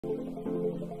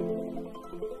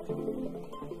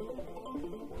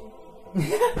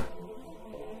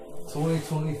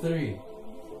2023.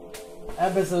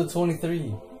 Episode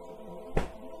 23.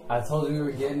 I told you we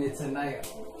were getting it tonight.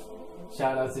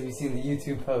 Shout out if you've seen the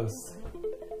YouTube post.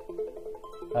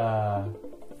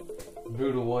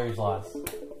 Brutal Warriors lost.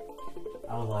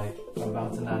 I was like, I'm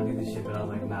about to not do this shit, but I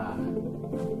was like, nah.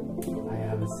 I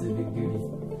have a civic duty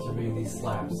to bring these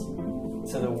slaps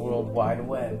to the World Wide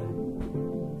Web.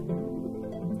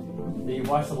 You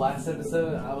watched the last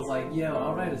episode? I was like, yo,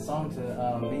 I'll write a song to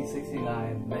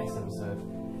B69 next episode.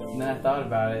 And then I thought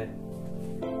about it.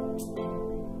 I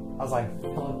was like,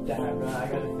 fuck that, bro. I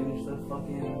gotta finish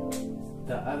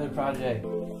the other project.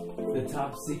 The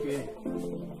top secret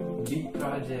beat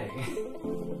project.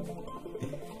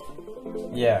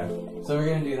 Yeah, so we're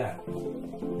gonna do that.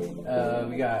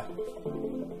 We got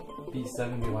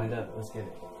B70 lined up. Let's get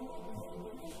it.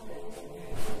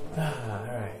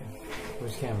 Alright.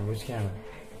 Which camera?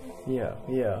 Yeah.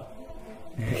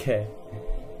 Okay.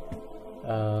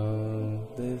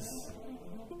 This.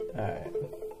 Alright.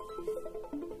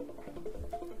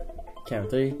 Camera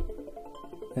 3.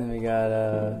 And we got,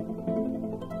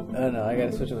 oh no, I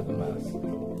gotta switch it with the mouse.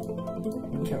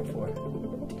 Camera 4.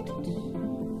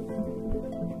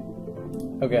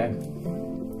 Okay.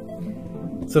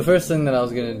 So first thing that I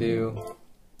was gonna do.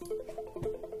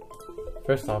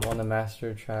 First off, on the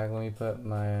master track, let me put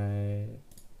my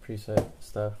preset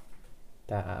stuff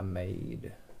that I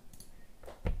made.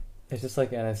 It's just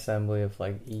like an assembly of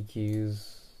like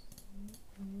EQs,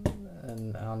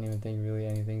 and I don't even think really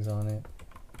anything's on it.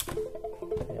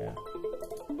 Yeah,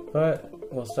 but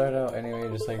we'll start out anyway.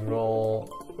 Just like roll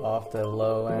off the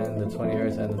low end, the 20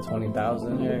 hertz, and the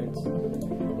 20,000 hertz.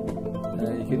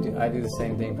 And you could do. I do the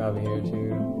same thing probably here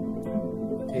too.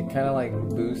 It kind of like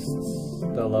boosts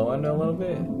the low end a little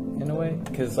bit in a way,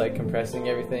 because like compressing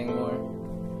everything more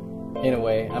in a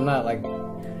way. I'm not like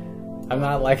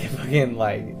a fucking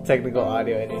like technical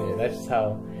audio engineer. That's just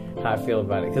how I feel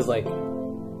about it, because like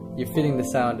you're fitting the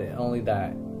sound at only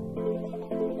that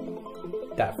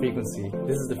frequency.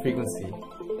 This is the frequency.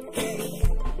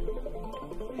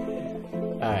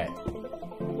 Alright,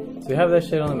 so we have that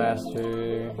shit on the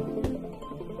master.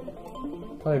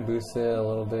 Probably boost it a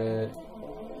little bit.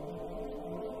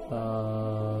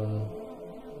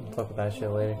 We'll talk about that shit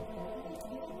later.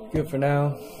 Good for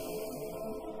now.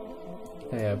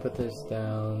 Yeah, put this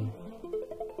down.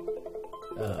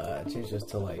 Change this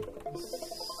to like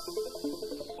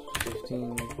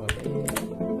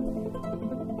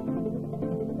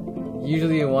 15.8.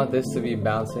 Usually you want this to be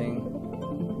bouncing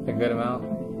a good amount.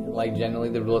 Like generally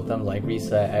the rule of thumb is like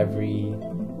reset every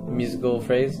musical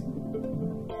phrase.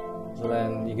 So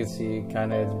then you can see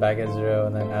kind of it's back at 0,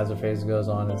 and then as the phrase goes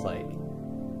on, it's like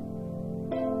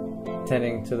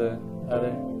tending to the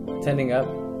other, tending up.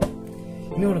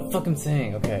 You know what the fuck I'm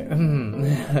saying? Okay.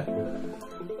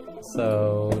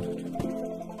 So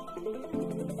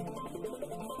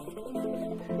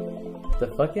the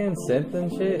fucking synth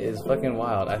and shit is fucking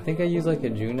wild. I think I use like a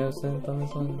Juno synth on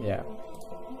this one. Yeah.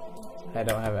 I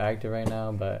don't have it active right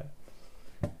now, but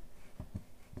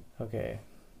okay.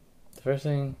 The first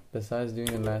thing, besides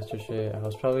doing the master shit, I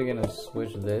was probably gonna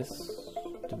switch this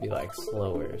to be like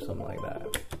slower or something like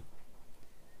that.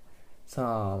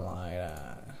 Something like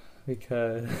that.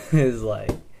 Because it's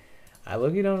like, I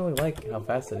look-y don't really like how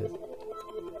fast it is.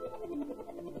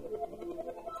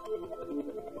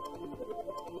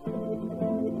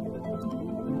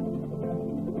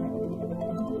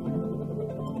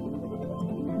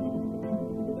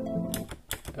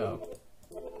 Oh.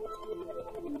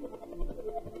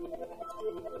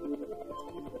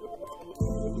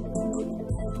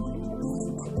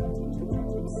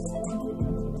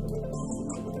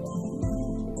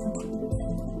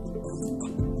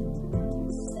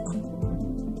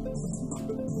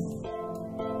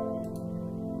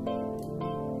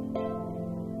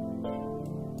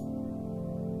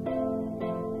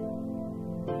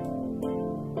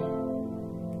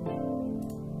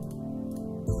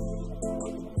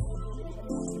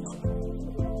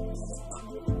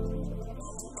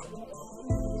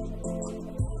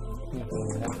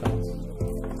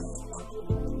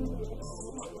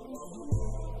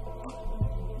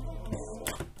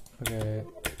 Okay,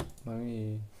 let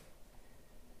me...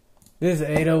 This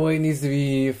 808 needs to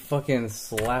be fucking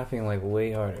slapping like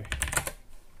way harder.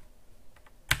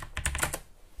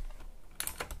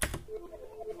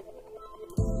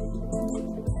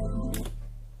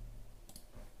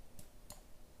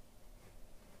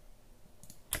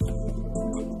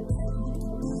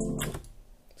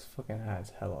 This fucking hat's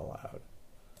hella loud.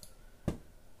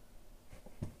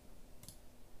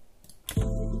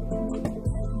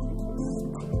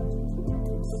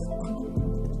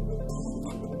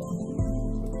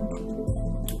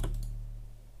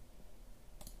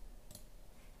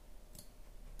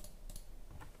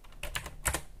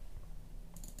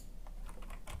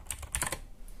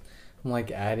 I'm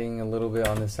like adding a little bit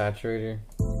on the saturator.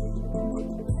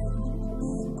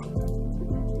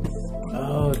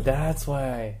 Oh, that's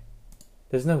why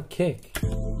there's no kick.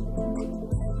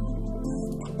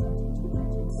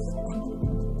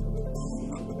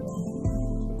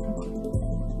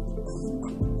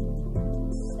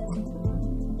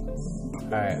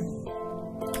 Alright.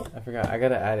 I forgot. I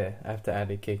gotta add it. I have to add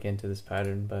a kick into this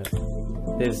pattern, but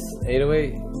this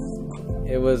 808,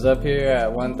 it was up here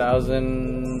at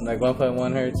 1000, like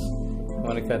 1.1 hertz. I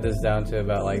want to cut this down to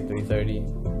about like 330,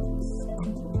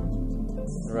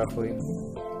 roughly.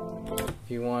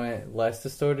 If you want it less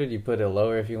distorted, you put it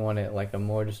lower. If you want it like a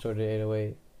more distorted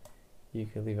 808, you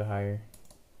could leave it higher.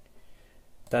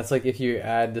 That's like if you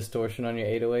add distortion on your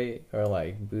 808 or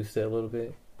like boost it a little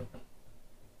bit.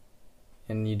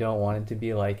 And you don't want it to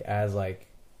be like as like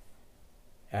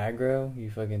aggro, you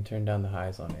fucking turn down the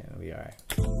highs on it and it'll be alright.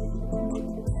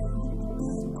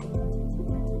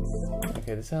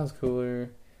 Okay, this sounds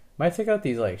cooler. Might take out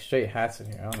these like straight hats in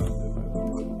here. I don't know.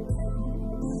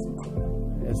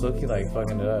 It's looking like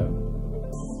fucking it up.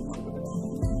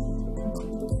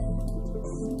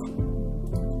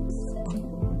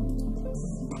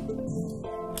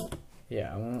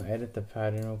 Yeah, I'm gonna edit the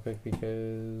pattern real quick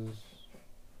because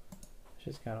it's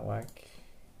just kind of whack.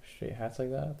 Straight hats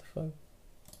like that, what the fuck?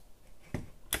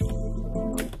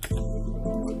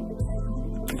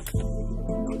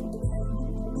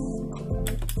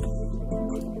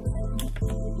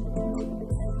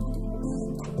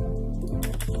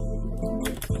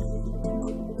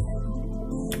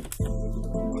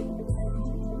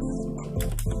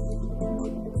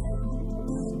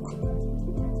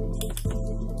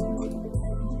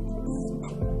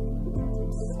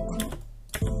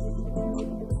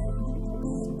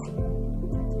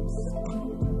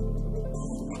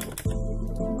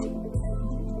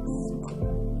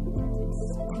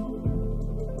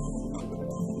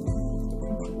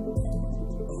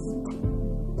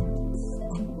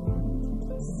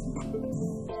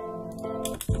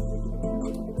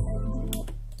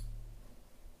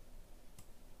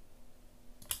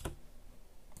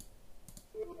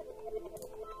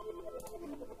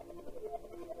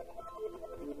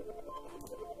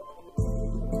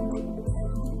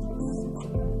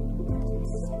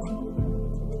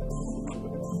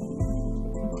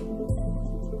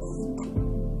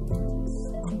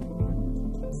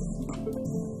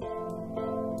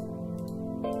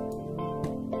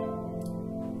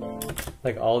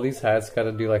 Like all these hats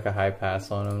gotta do like a high pass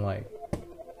on them, like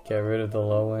get rid of the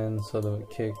low end so the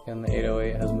kick and the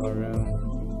 808 has more room.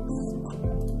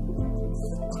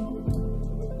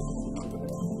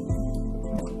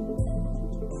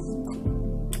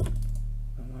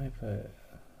 I might put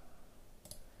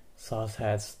Sauce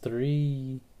Hats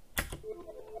 3.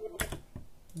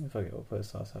 Fuck it, we'll put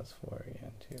Sauce Hats 4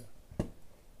 again too.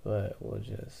 But we'll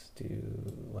just do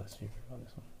less reverb on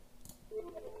this one.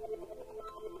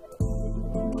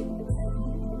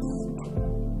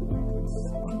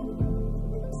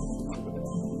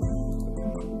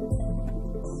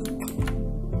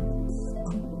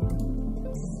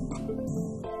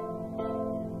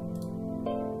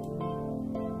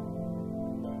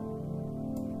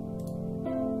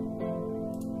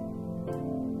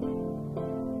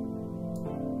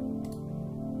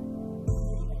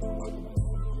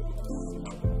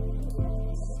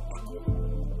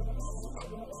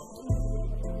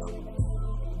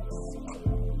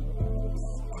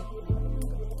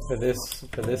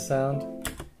 For this sound,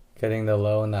 getting the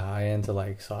low and the high end to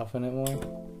like soften it more.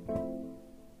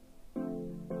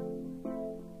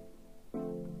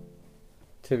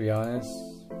 To be honest,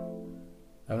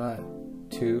 I'm not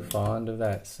too fond of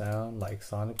that sound, like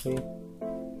sonically.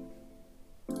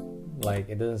 Like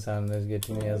it doesn't sound as good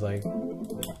to me as like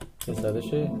this other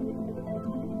shit.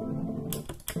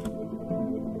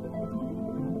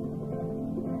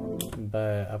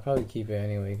 But I'll probably keep it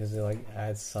anyway because it like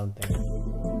adds something.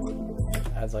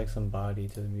 Adds like some body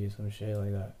to the beat, some shit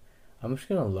like that. I'm just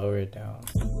gonna lower it down.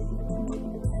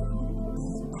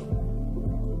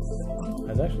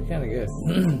 That's actually kind of good.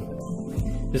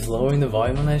 Just lowering the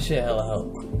volume on that shit hella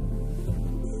help.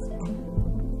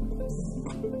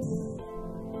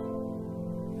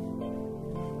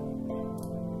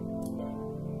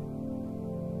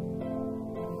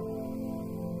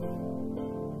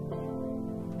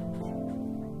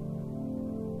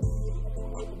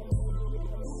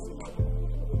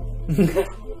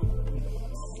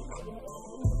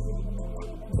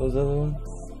 What was the other one?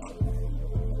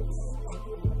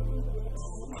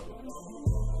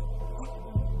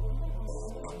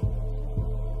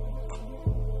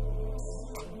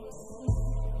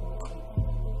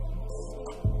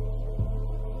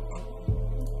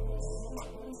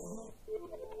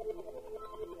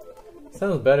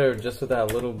 Sounds better just with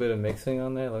that little bit of mixing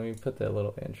on there. Let me put that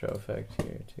little intro effect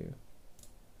here too.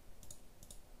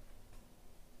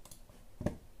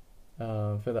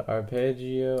 For the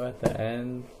arpeggio at the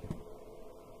end,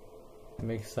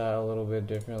 mix that a little bit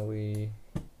differently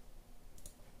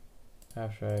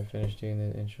after I finish doing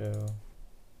the intro.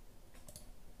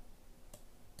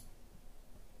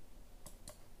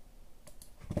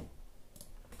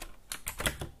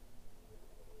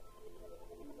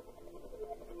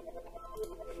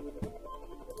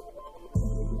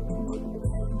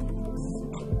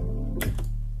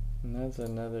 And that's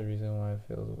another reason why it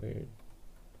feels weird.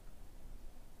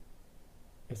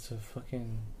 It's a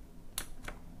fucking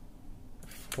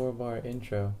 4-bar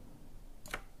intro.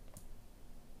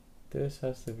 This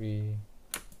has to be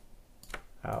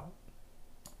out.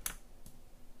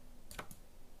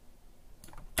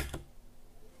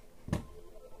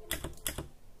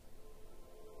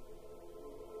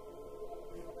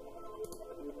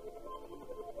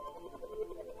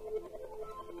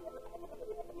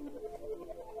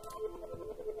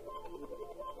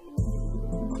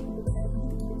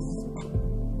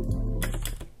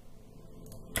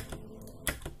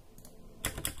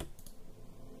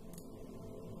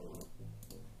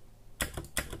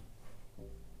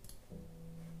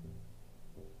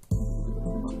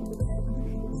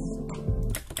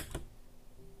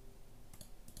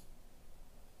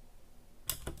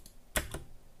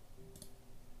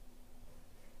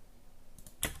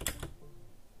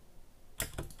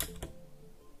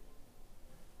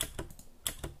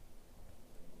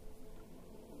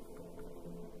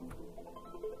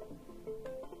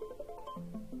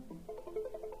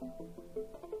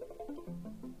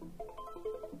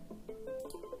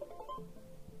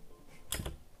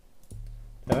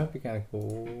 That might be kind of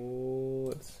cool.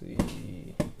 Let's see.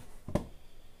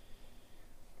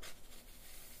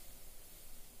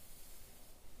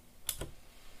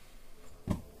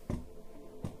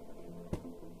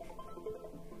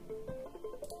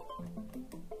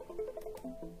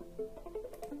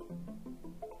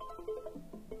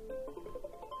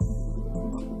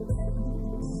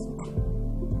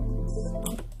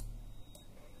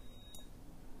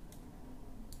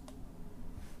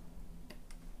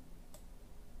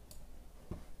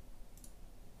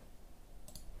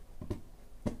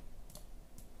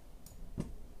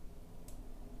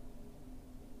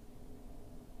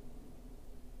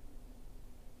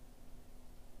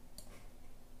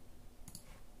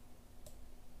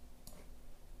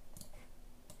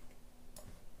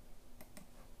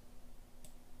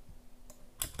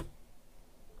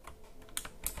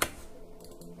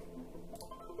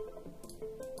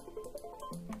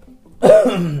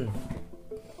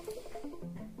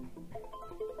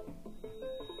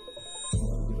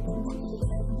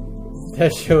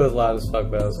 That shit was loud as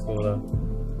fuck, but that was cool though.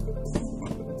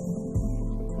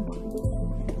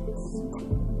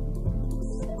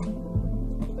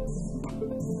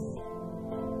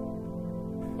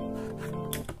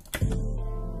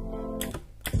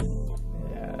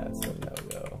 Yeah, that's a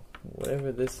no-go.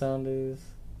 Whatever this sound is,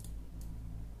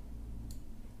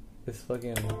 this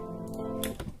fucking...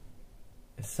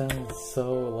 It sounds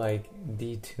so, like,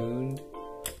 detuned.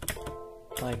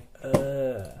 Like,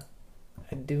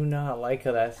 I do not like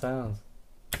how that sounds.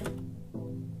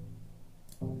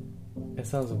 It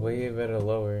sounds way better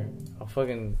lower.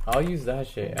 I'll use that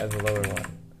shit as a lower one.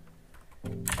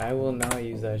 I will not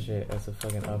use that shit as a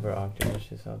fucking upper octave. That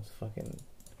shit sounds fucking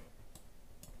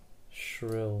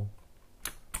shrill.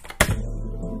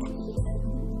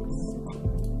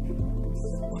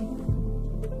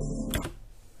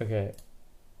 Okay.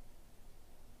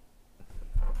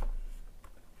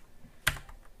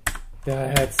 The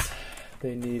hi-hats,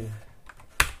 they need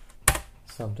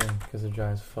something because they're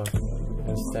dry as fuck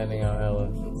and standing out hella.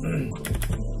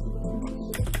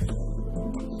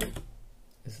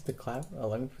 Is it the clap? Oh,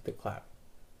 let me put the clap.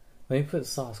 Let me put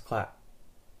sauce clap,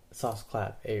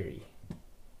 airy.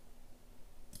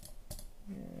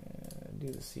 Yeah, do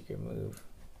the secret move.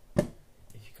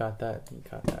 If you got that, you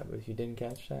got that. But if you didn't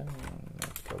catch that,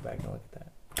 let's go back and look at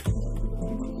that.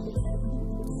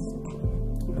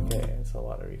 Okay, it's a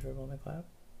lot of reverb on the clap.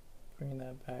 Bringing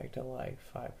that back to like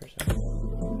 5%.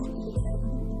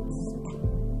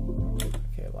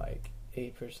 Okay, like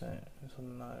 8%. That's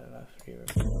not enough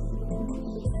reverb.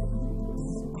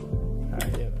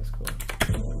 Alright, yeah, that's cool.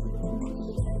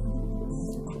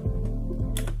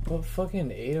 What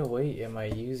fucking 808 am I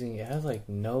using? It has like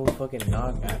no fucking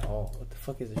knock at all. What the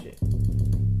fuck is this shit?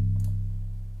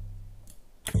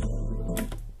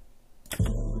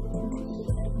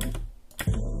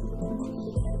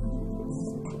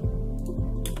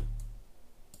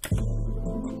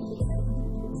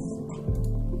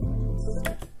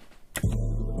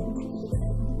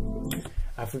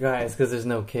 forgot. It's because there's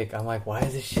no kick. I'm like, why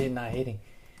is this shit not hitting?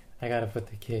 I gotta put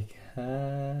the kick.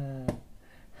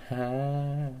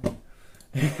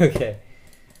 Okay.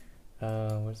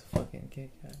 Where's the fucking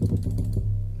kick at?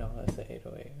 No, that's the 808.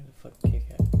 Where's the fucking kick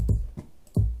at?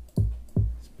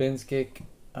 Spins kick.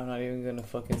 I'm not even gonna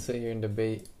fucking sit here and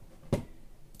debate.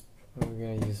 We're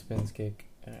gonna use spins kick.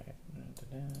 Alright.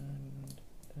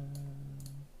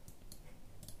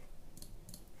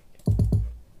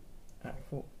 Alright,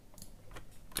 cool.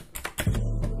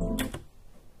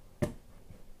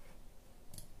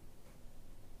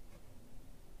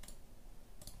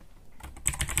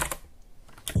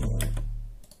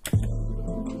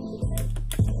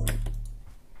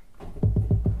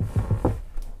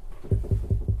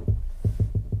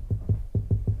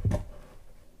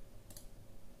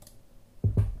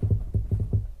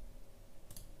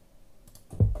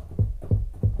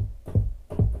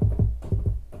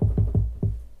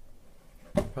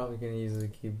 Probably gonna use the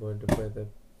keyboard to play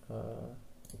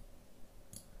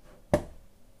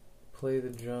the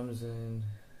drums in.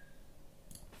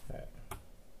 Alright.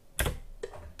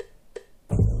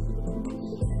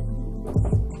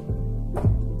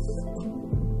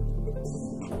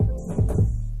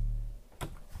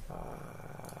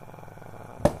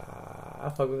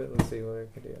 I'll fuck with it. Let's see what I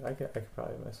can do. I could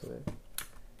probably mess with it.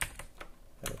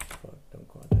 Oh, fuck, don't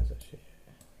quantize that shit.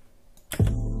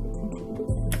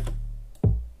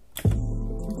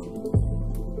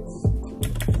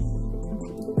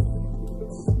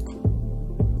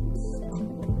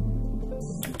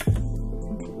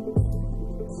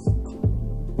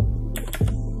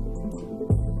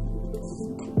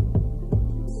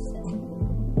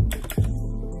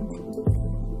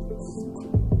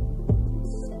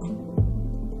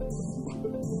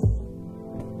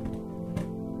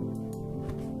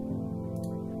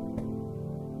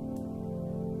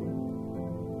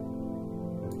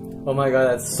 Oh my god,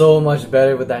 that's so much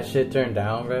better with that shit turned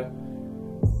down, bro.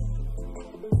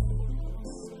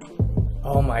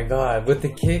 Oh my god, with the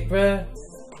kick, bro.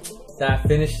 That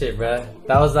finished it, bro.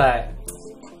 That was that.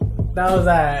 That was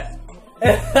that.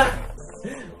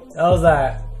 That was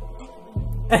that.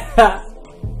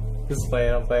 Just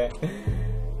playing, I'm playing.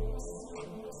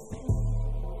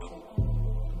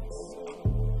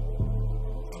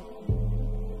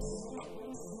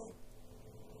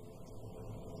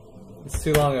 It's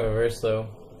too long of a verse though.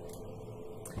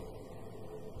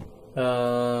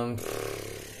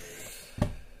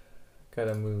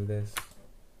 Gotta move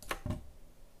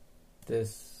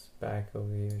this back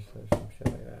over here, so some shit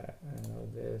like that. I know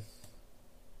this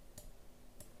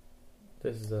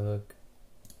is the hook.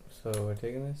 So we're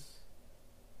taking this.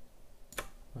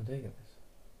 I'm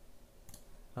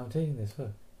taking this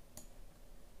hook.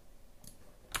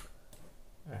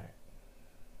 Alright.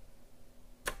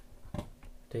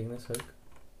 Taking this hook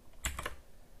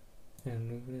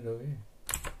and moving it over here.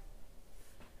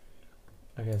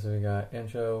 Okay, so we got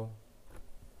intro.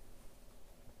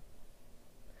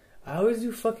 I always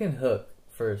do fucking hook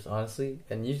first, honestly,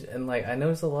 and like I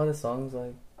notice a lot of songs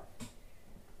like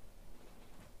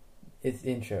it's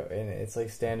intro and it's like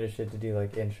standard shit to do,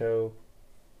 like intro,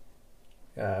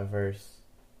 verse,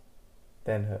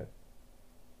 then hook.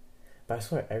 But I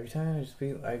swear every time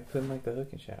I put in like the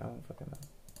hook and shit. I don't fucking know.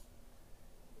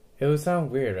 It would sound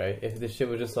weird, right? If this shit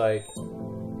was just like... Or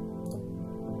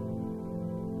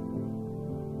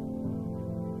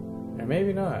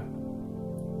maybe not.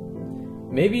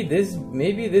 Maybe this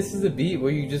is the beat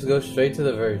where you just go straight to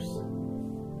the verse.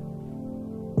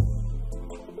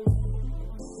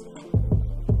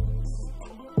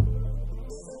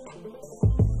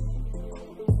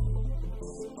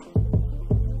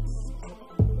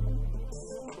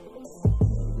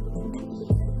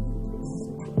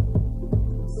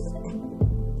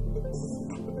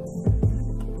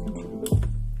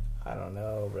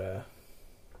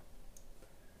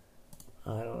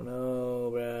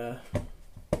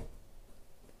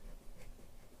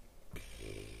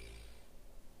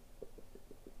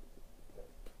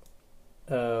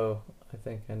 Oh, I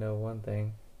think I know one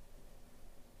thing.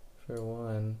 For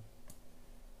one,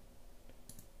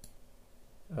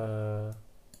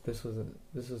 this was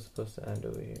supposed to end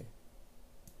over here.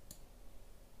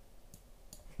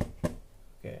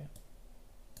 Okay.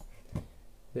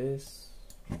 This,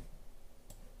 I'm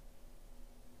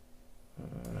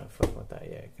not fucking with that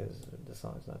yet because the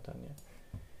song's not done yet.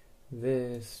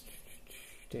 This,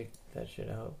 take that shit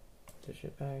out, this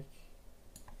shit back.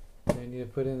 I need to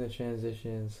put in the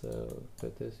transition, so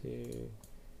put this here,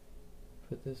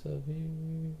 put this up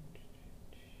here.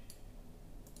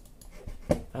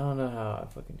 I don't know how I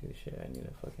fucking do this shit. I need to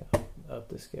fucking up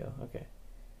the scale. Okay.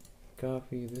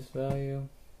 Copy this value.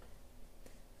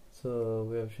 So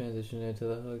we have transition into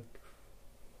the hook.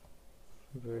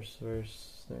 Verse, then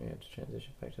we have to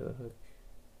transition back to the hook.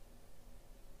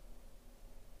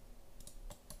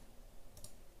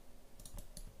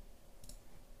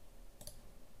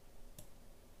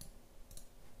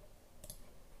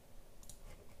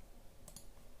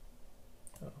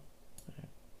 Oh,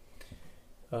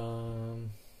 alright.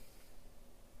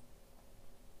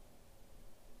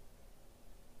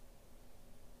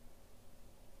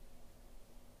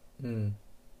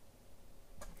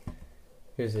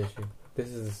 Here's the issue. This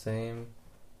is the same.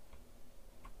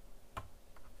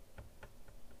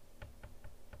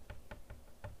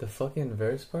 The fucking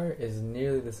verse part is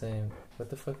nearly the same. What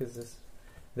the fuck is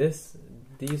this?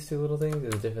 These two little things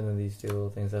is different than these two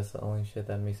little things. That's the only shit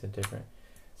that makes it different.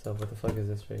 So what the fuck is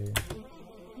this right here?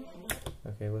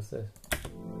 Okay, what's this?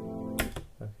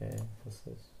 Okay, what's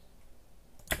this?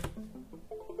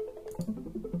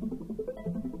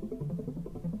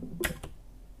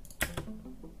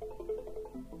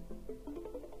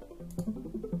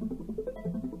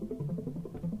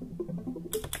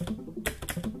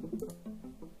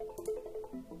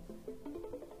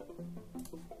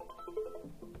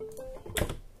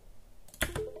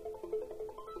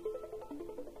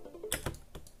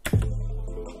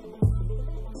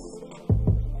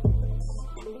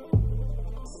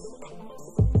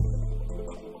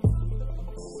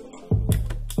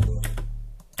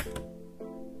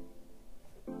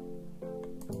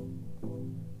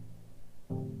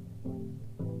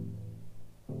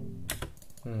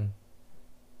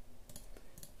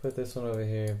 Put this one over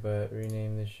here, but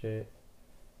rename this shit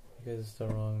because it's the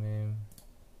wrong name.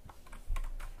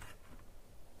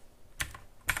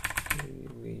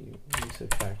 We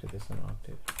subtracted this an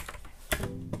octave.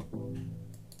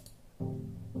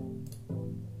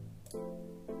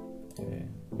 Okay.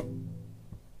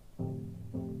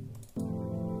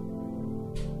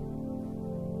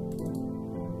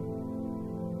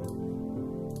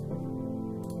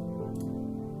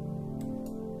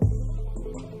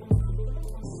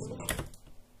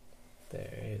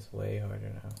 Way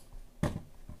harder now.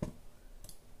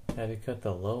 I had to cut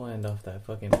the low end off that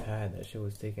fucking pad. That shit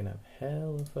was taking up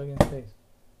hell of fucking space.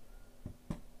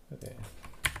 Okay.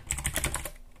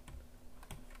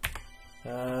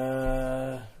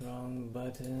 Wrong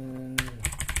button.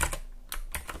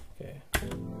 Okay.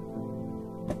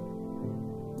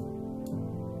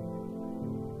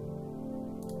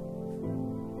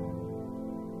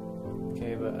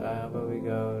 Okay, but how about we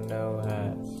go no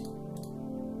hats?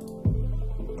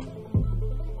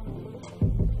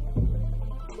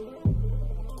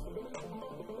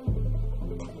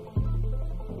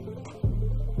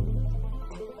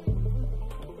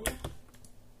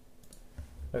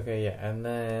 Okay, yeah, and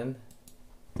then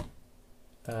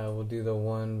we'll do the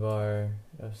 1 bar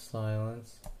of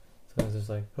silence. So it's just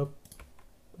like, whoop,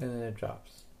 and then it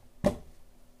drops.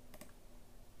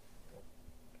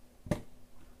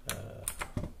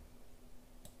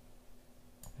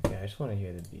 Okay, I just want to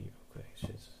hear the beat real quick. It's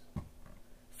just,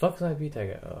 fuck's my beat tag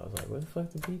at? Oh, I was like, where the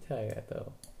fuck the beat tag at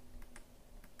though?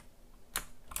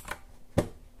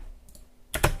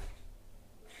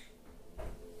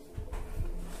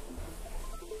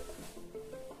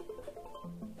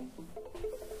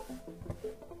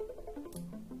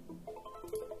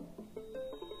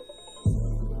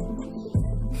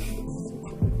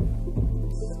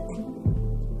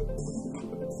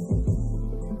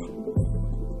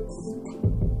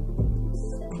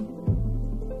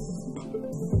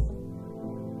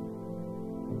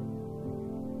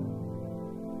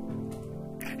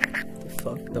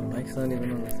 Fuck, the mic's not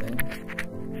even on the thing.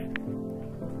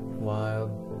 Wild.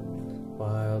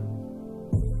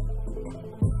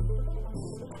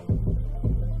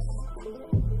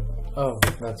 Oh,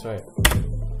 that's right.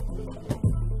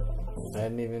 I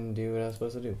didn't even do what I was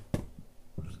supposed to do.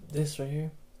 This right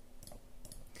here.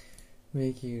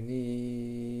 Make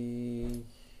unique.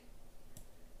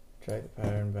 Drag the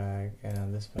pattern back, and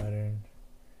on this pattern,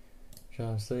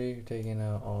 John 3, taking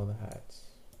out all the hats.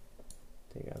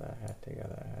 Take out that hat, take out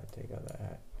that hat, take out that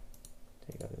hat,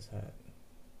 take out this hat.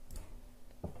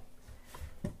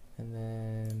 And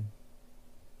then,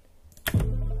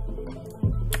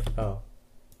 oh,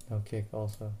 no kick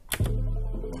also.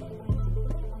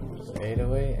 Just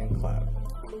 808 and clap.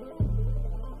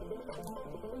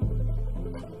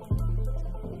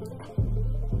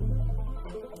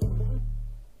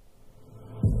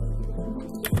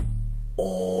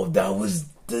 Oh, that was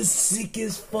the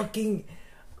sickest fucking...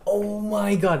 Oh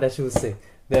my god, that shit was sick.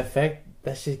 The effect,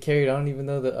 that shit carried on even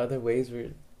though the other waves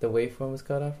were... The waveform was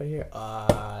cut off right here.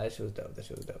 Ah, that shit was dope. That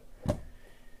shit was dope.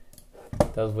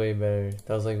 That was way better.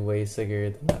 That was like way sicker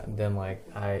than like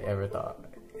I ever thought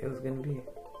it was gonna be.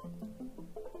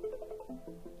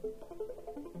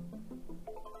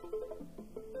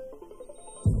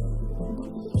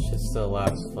 Shit still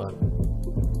loud as fuck.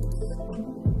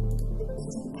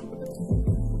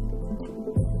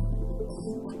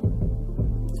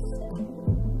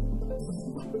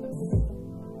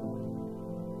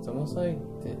 It's almost like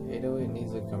the 808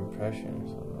 needs a compression or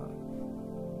something.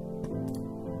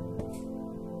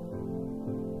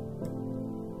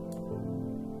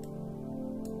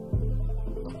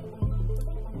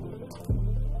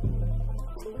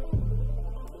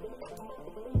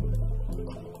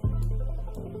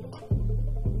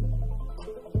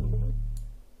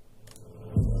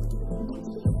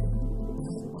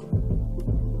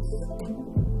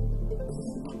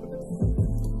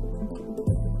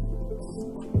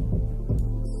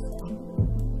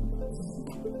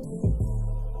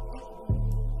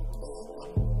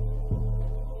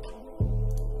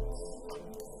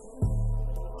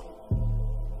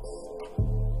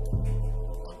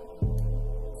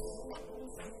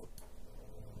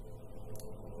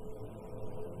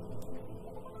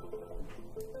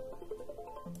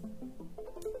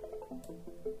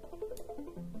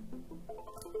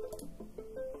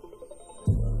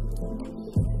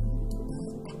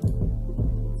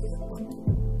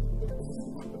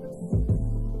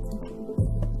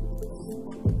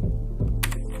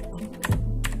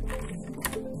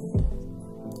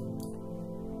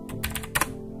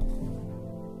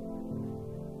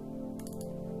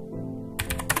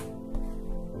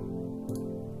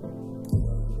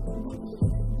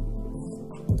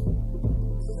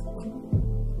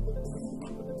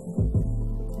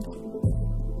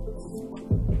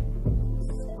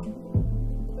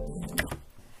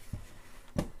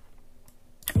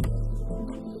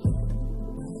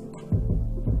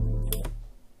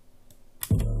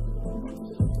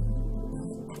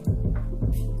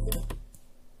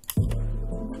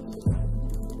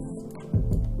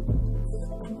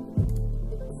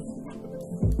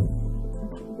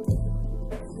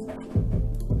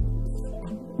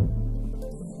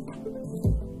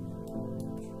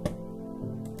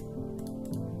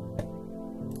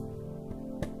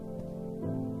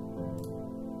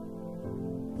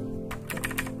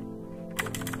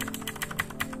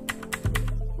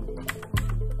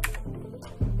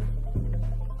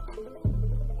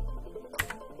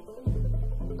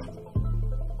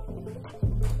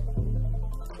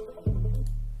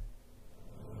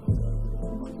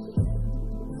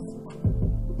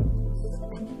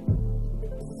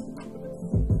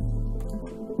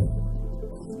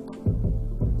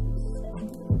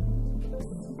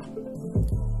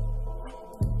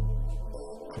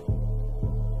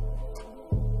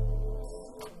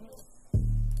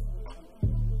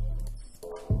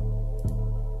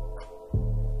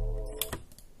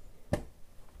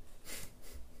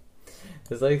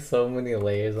 There's like so many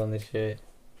layers on this shit.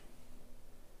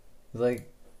 It's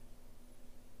like,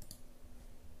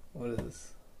 what is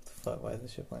this? What the fuck? Why is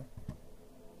this shit playing?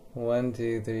 1,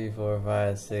 2, 3, 4,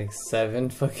 5, 6, 7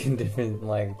 fucking different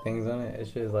like things on it.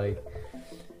 It's just like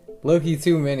low-key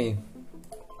too many.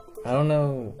 I don't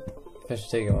know if I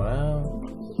should take one out.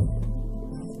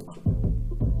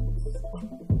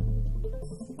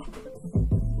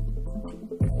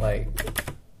 Like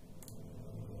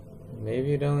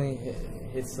maybe it only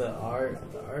hits the art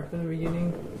from the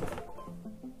beginning.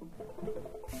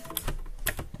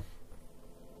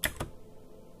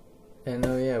 And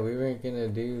oh yeah, we weren't gonna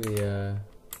do the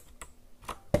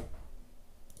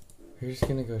we're just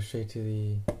gonna go straight to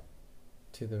the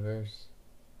verse.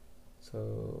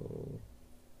 So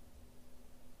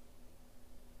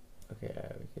okay,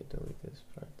 yeah, we could delete this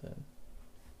part then.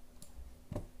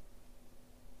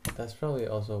 That's probably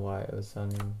also why it was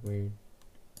sounding weird.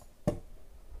 It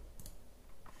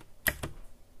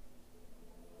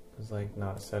was like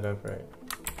not set up right.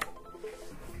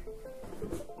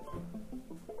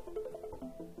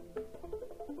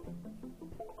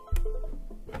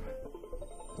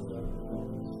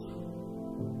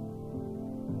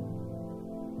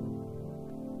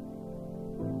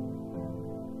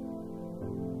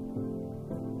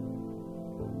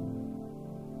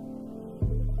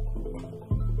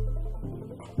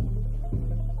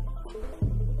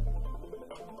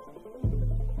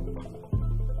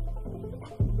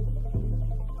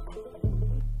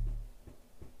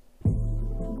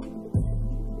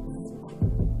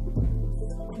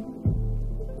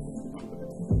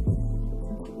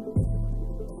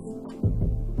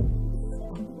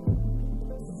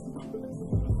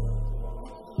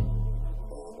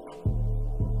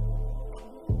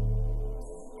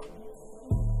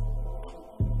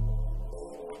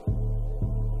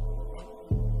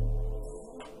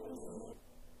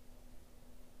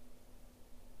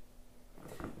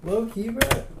 Low key, bro.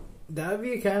 That would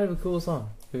be kind of a cool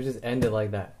song. If it just ended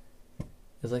like that.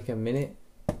 It's like a minute.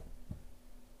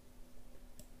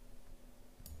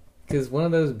 Cause one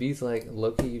of those beats, like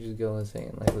low key, you just go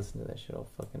insane. Like listen to that shit all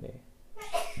fucking day.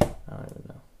 I don't even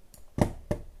know.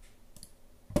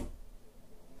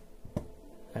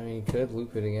 I mean, you could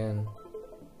loop it again.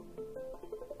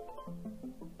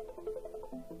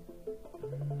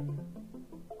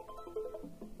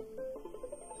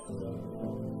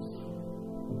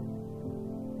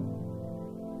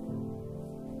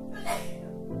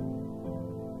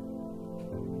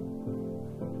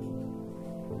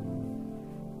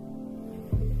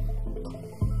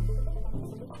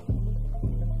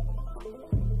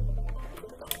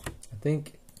 I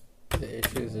think the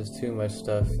issue is there's too much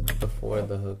stuff before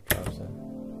the hook drops in.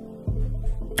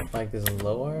 Like this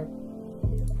low arp.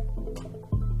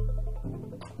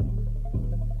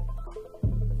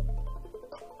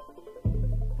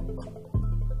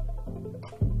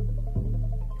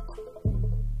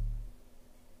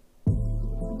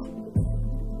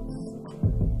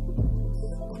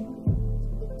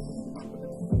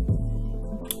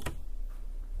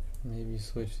 Maybe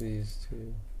switch these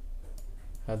to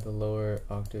have the lower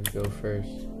octave go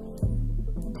first.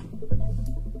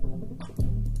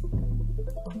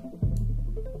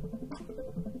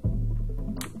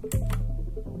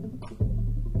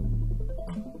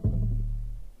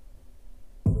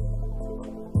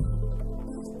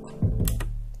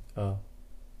 Oh.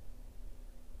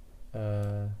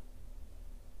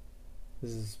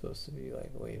 This is supposed to be like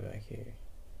way back here.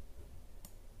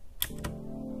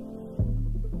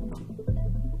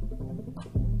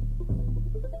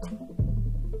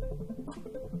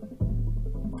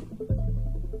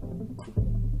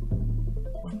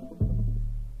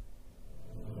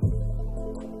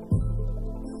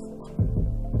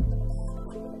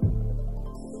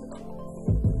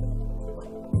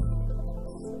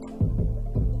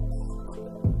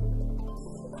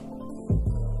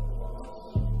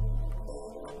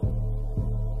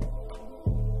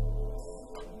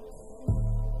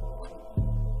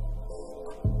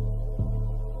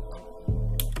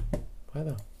 Why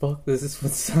the fuck does this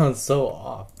one sound so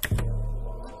off?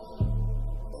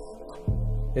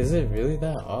 Is it really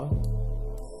that off?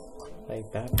 Like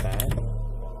that bad?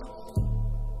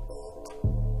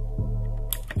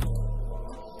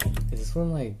 Is this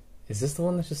one like, is this the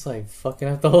one that's just like fucking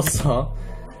up the whole song?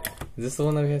 Is this the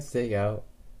one that we have to take out?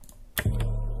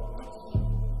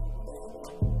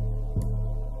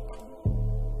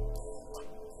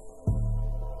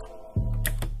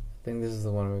 I think this is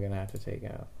the one we're gonna have to take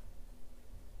out.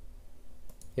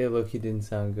 Yeah, look, he didn't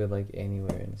sound good like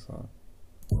anywhere in the song.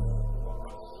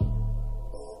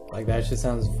 Like that shit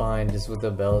sounds fine just with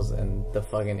the bells and the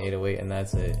fucking 808 and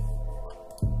that's it.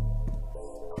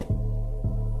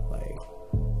 Like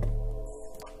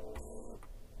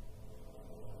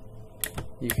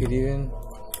you could even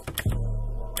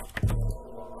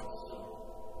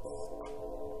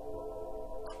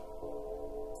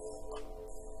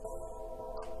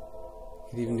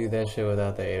do that shit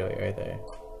without the 808 right there.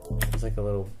 It's like a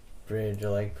little bridge or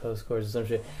like post chords or some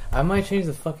shit. I might change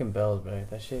the fucking bells, bro.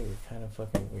 That shit is kind of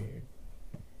fucking weird.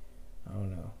 I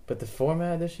don't know. But the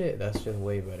format of this shit, that's just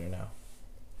way better now.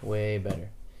 Way better.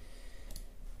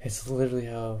 It's literally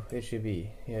how it should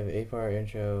be. You have 8-bar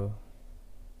intro,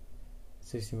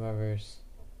 16-bar verse,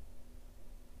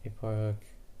 8-bar hook.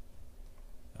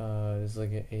 There's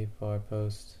like an 8-bar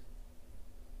post.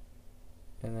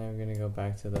 And then we're gonna go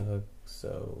back to the hook.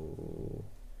 So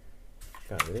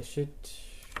got this shit.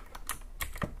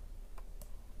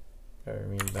 Or I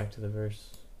mean back to the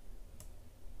verse.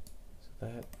 So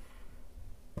that.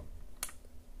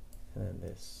 And then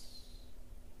this.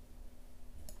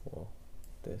 Well,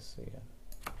 this again.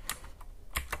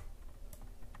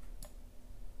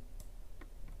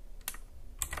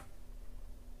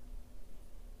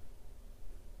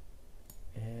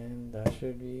 And that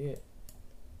should be it.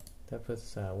 That puts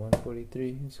us at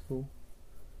 143. It's cool.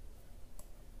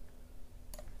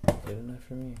 Good enough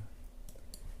for me.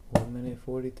 1 minute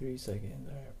 43 seconds.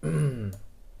 Alright.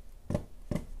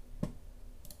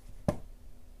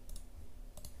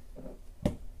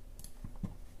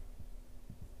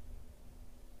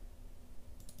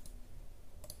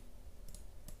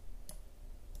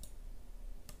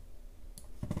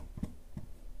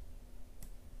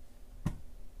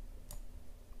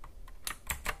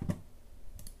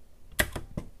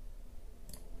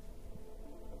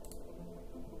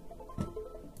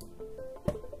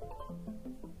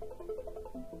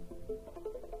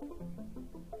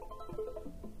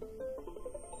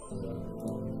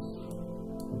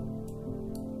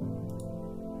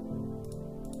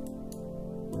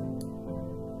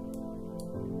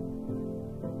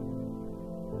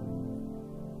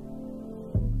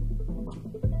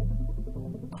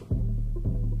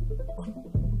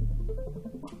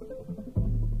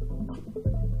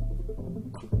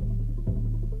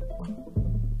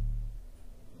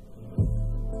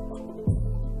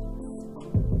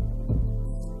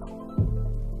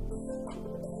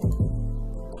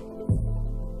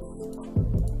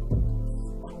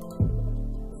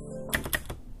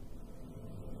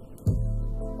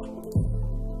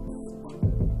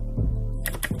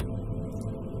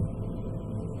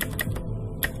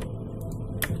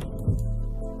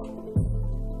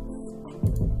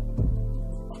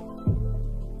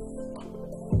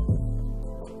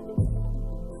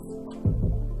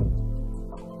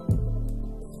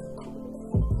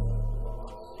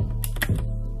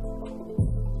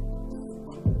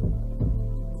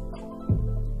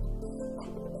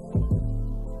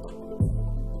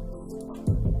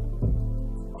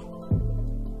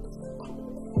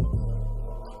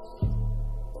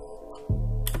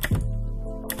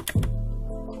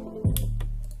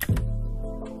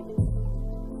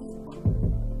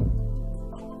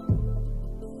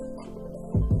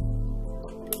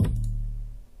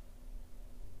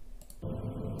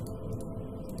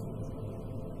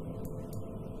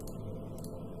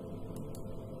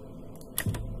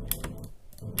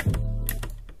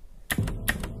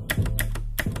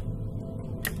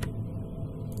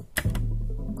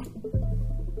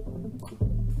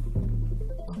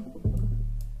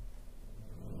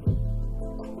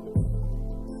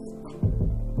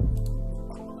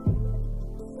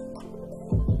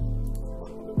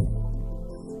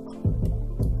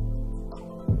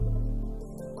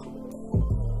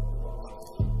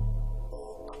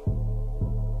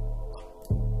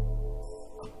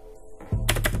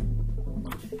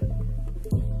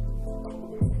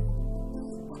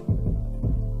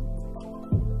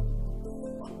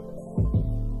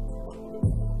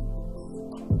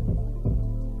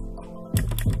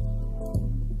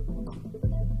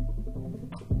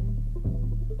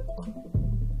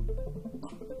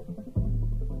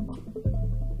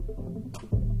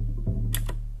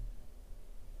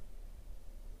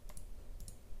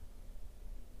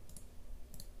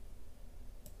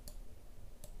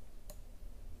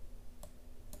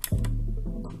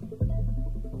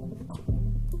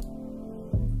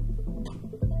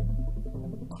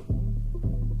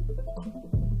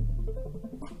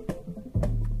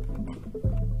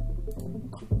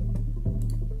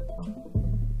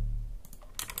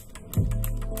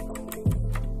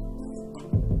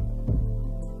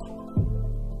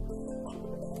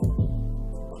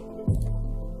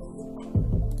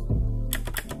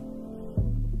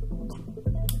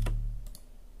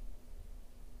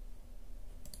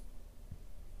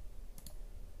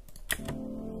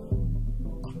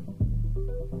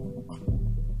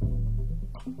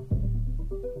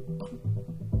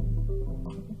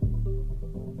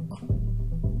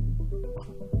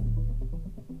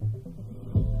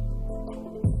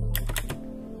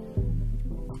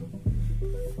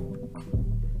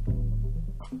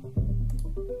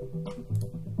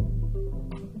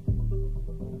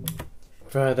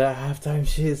 Bro, that halftime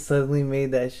shit suddenly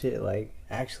made that shit like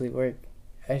actually work.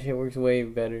 That shit works way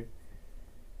better.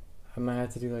 I might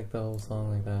have to do like the whole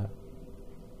song like that.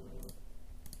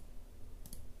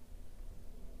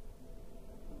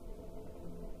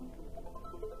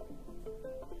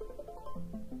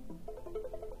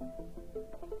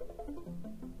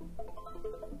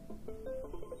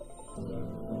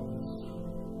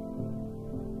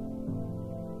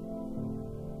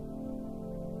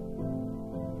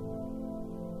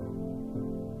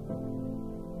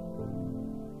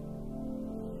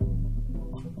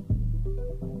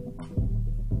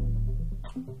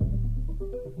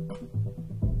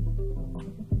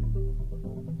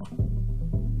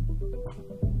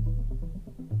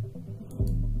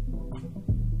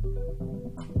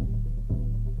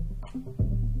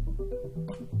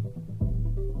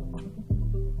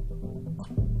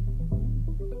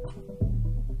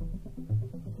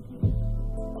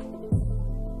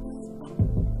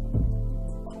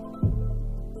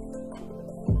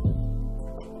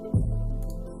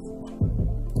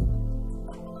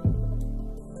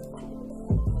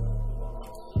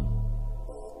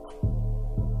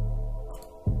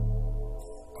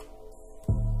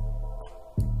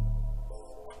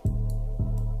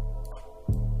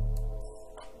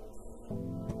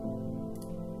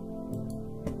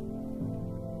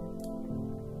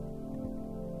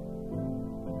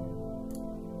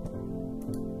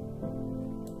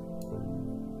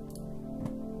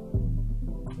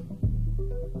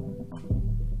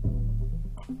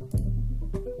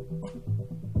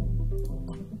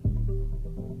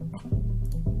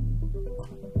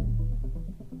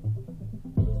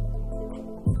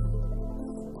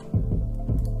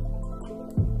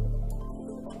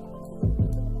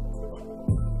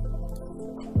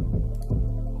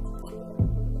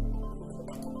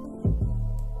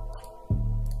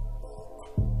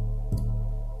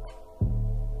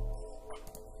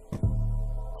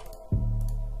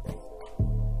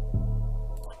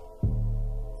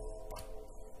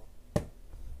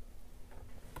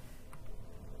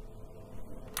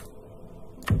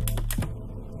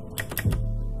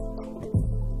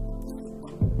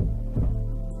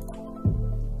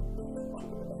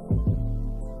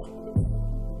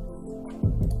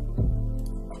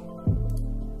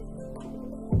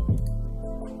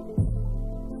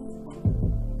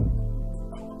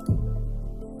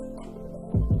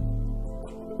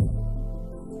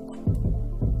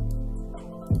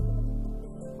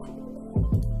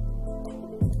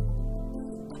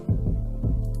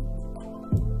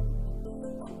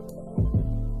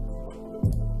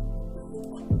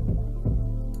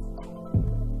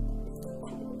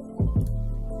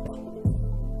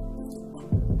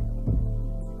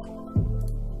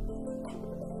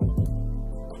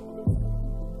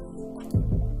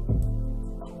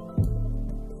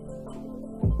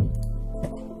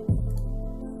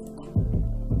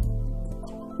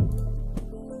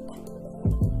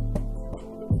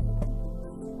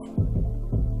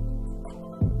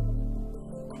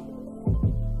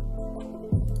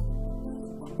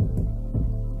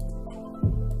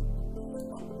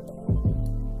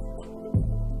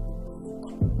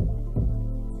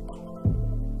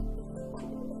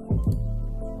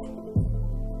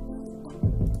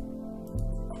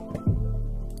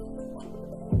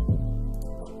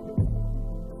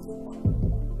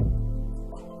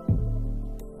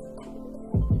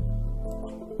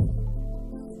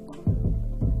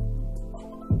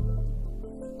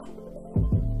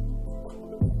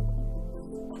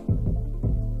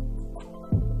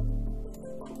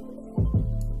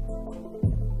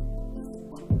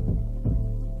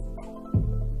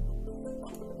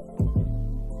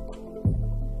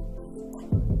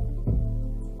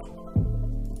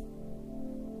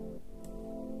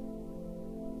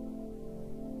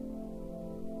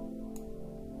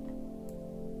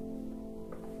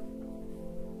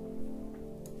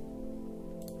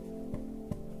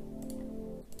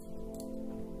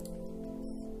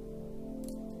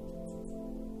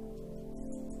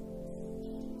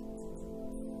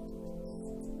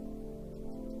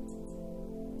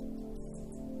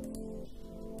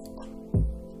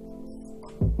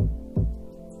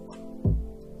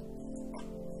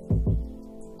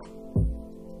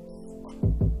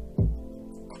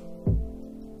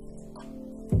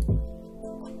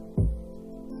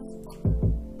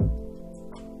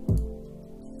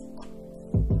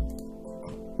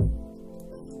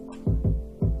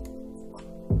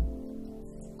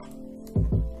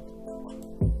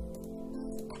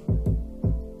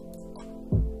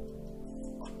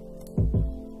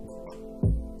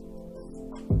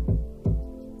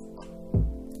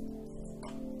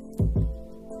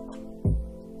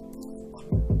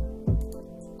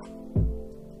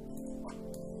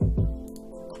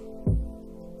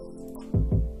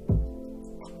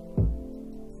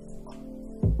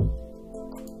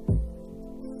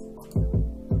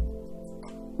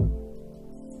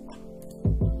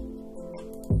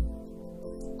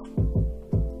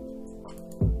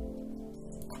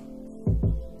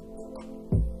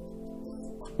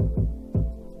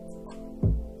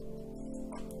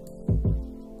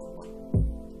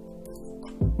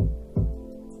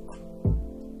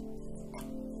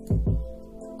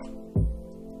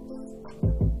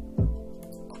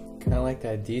 of like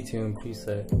that detune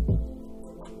preset.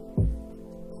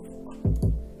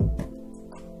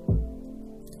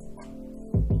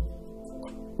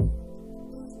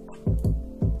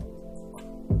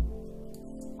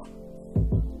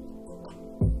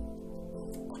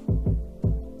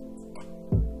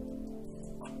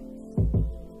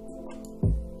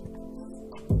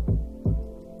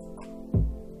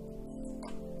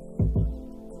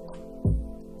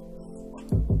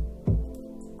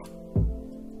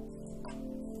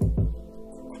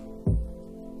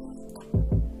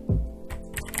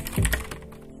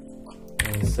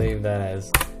 Save that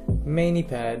as mani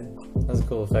pad. That's a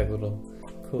cool effect,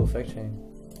 cool effect chain.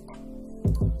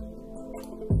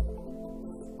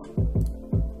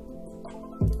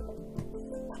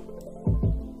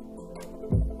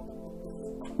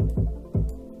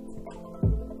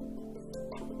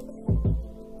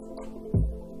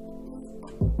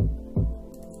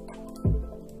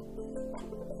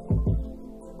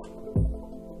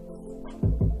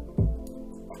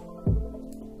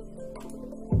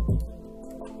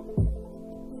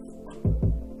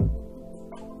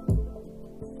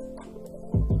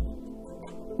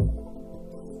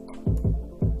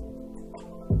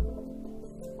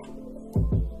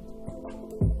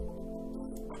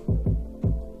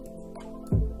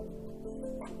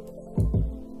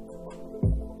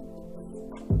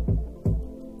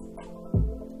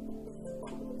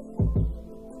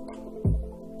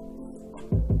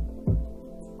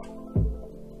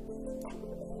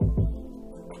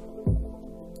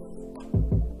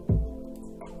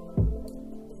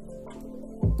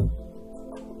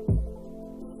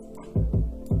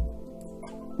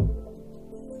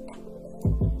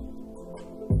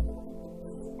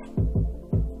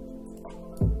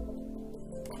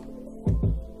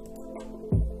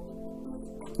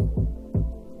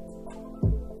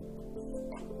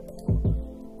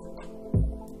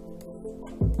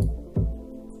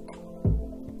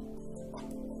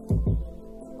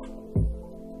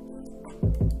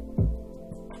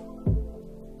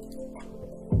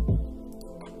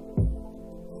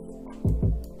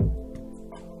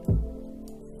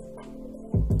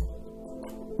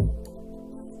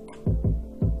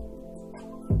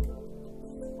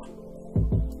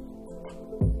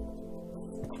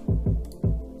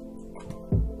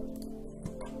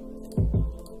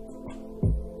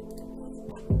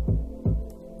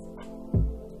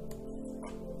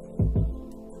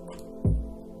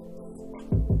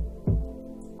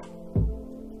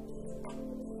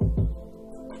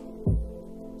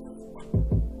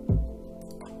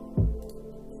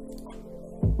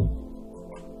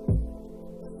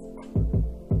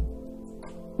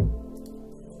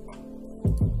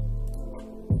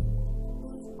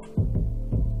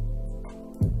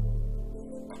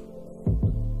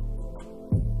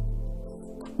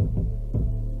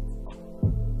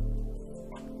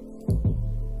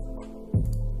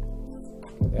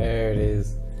 There it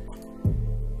is.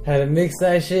 Had to mix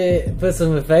that shit, put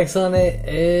some effects on it.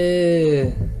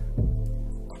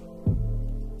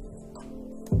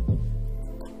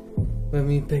 Let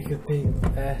me take a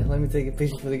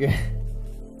picture for the gram.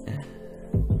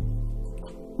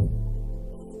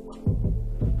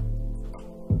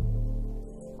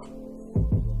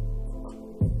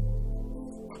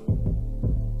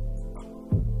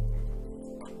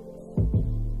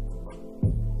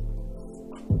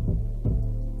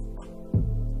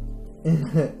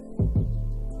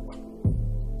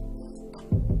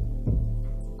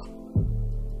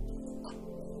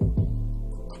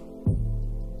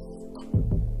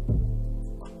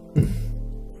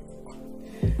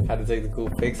 How to take the cool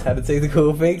pics, how to take the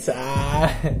cool pics.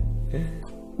 Ah.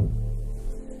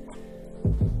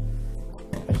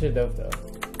 That shit dope though.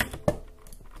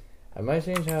 I might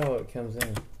change how it comes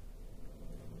in.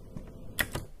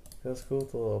 Feels cool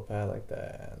with a little pad like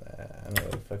that. I'm not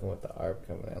really fucking with the ARP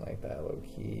coming in like that low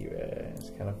key, man. It's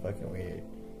kind of fucking weird.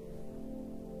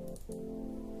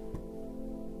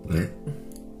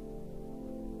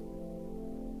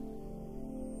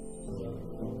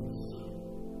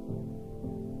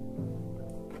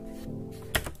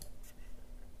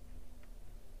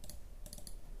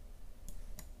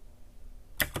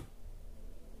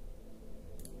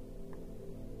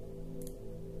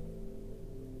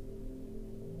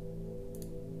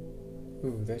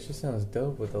 Ooh, that just sounds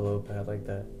dope with a low pad like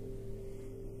that.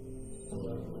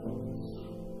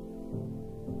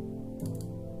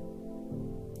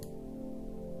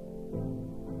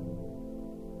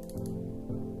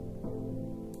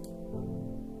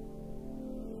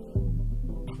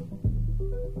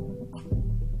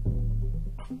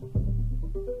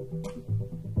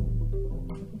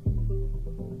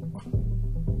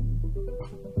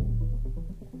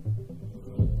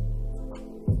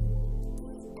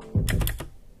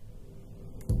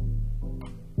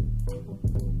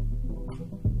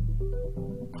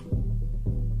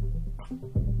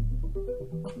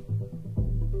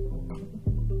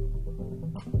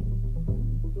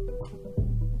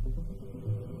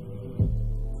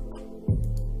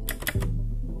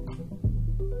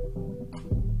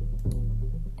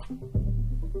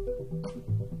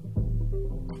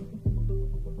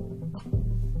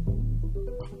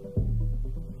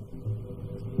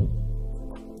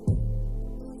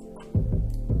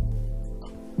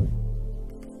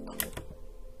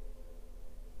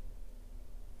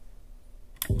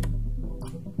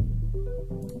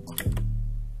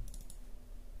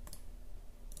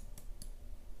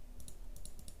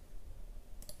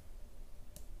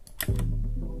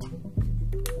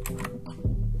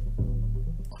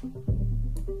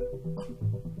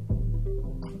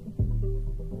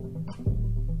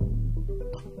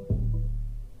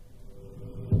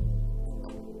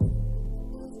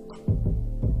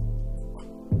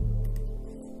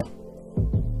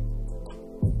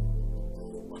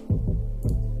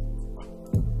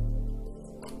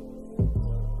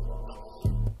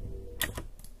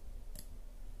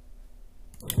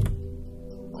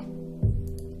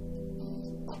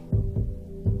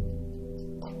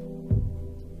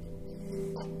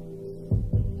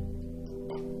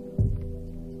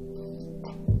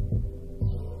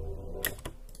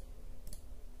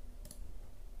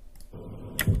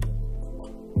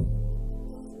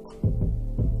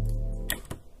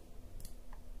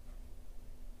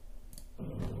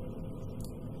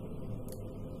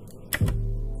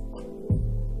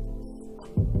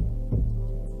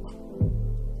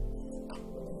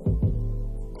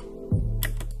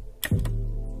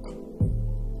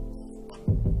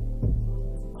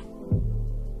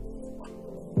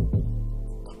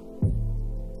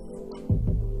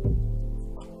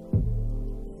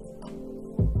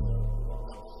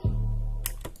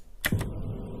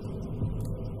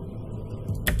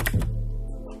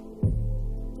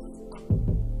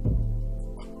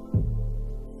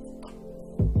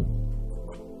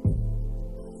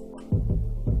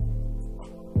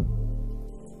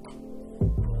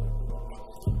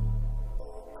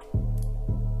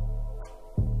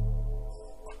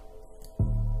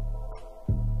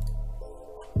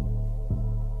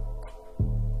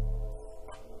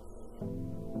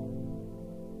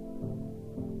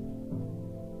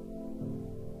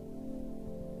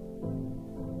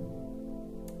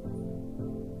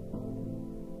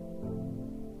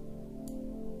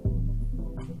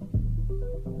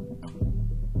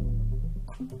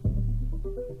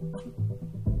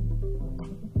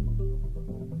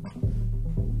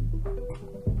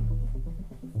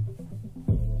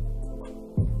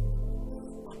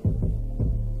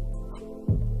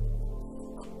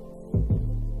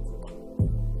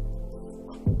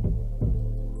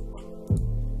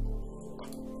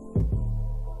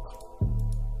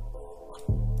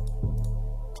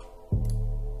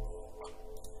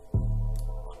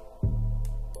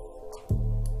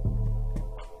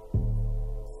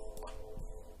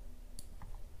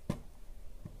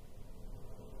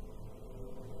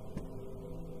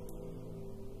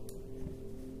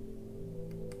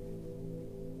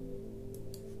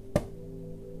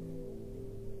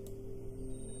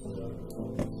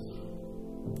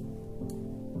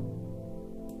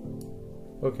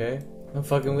 Okay, I'm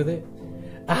fucking with it.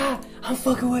 Ah, I'm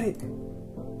fucking with it.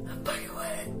 I'm fucking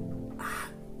with it. Ah,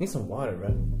 need some water,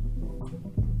 bro.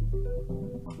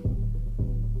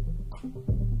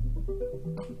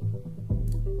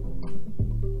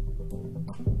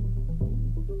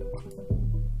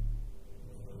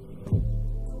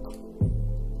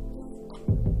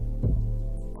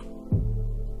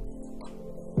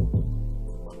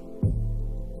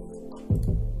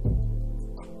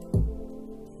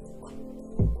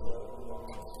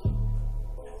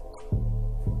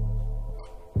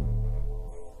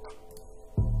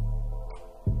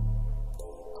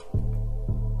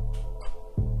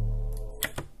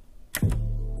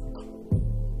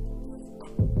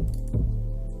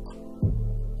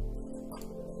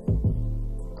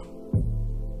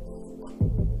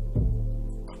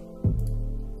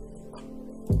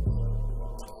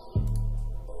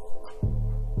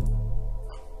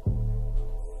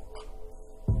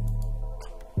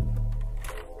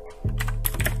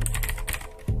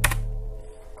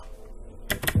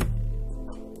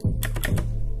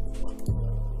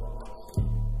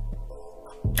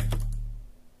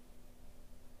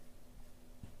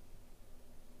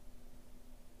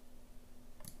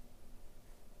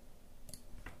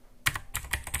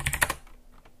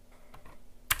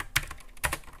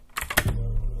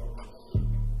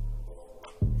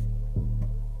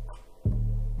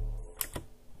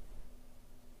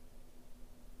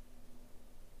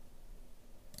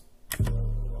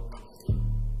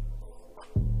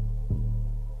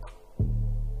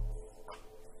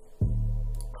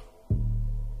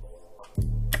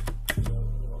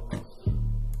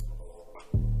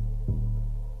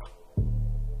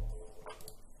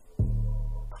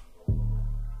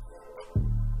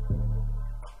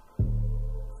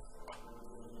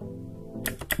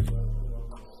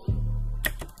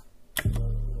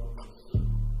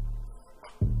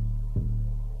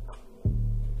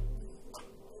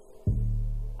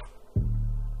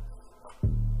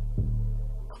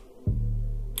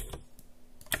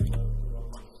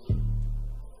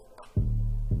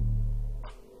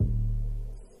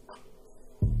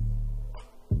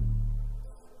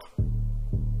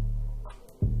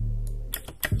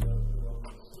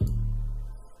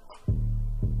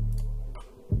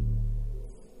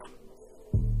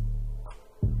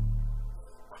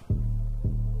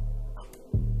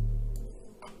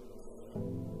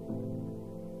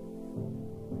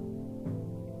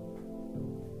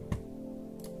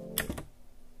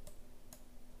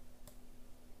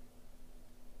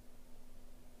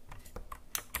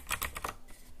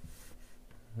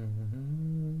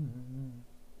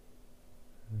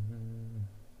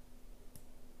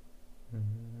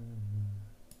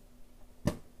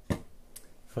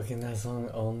 Fucking that song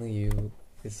Only You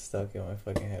is stuck in my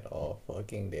fucking head all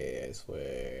fucking day, I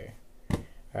swear.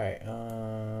 Alright,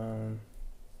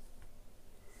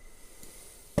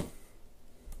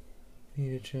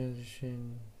 need to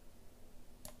transition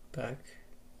back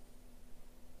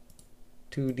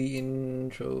to the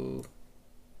intro.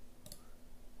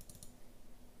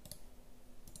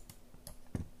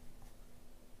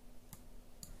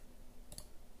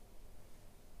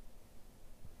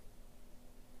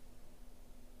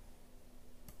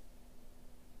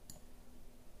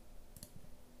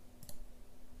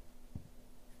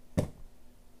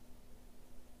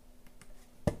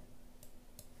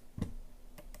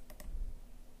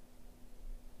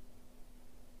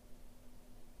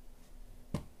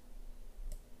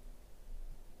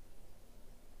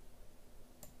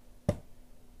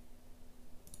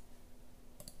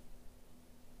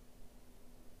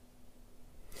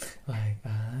 Like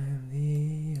I'm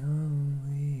the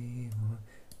only one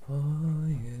for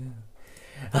you.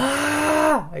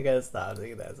 Ah! I gotta stop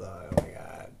singing that song. Oh my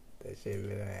god. That shit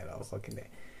been in my head all fucking day.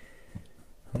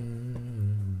 Why don't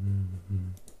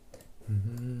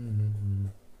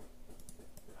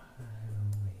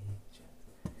we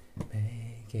just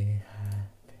make it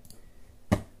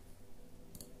happen?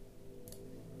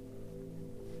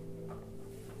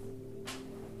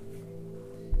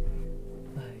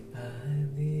 Like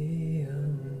I'm the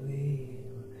only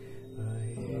one for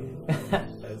you.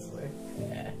 That's like,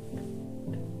 yeah.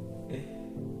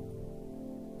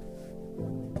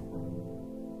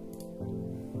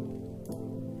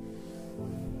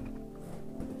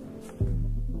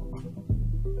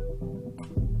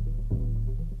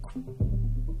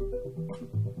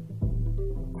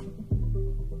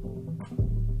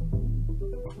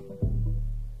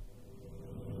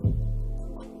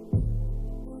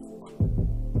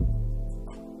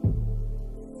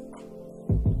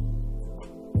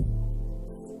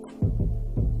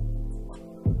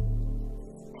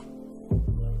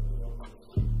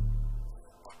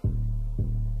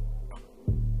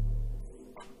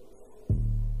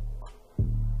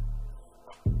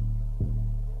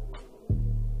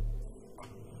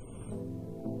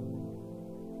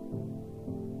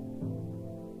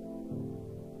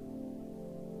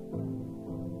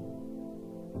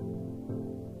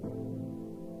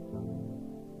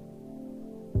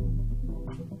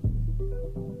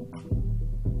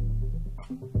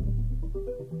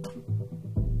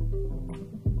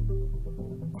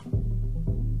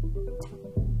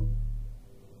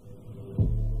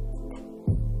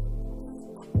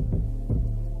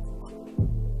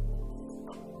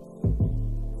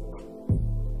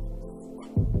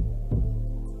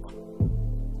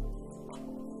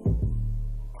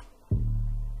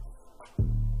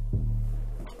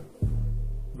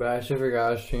 But I actually forgot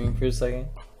I was streaming for a second.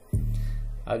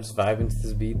 I'll just vibe into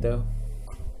this beat though.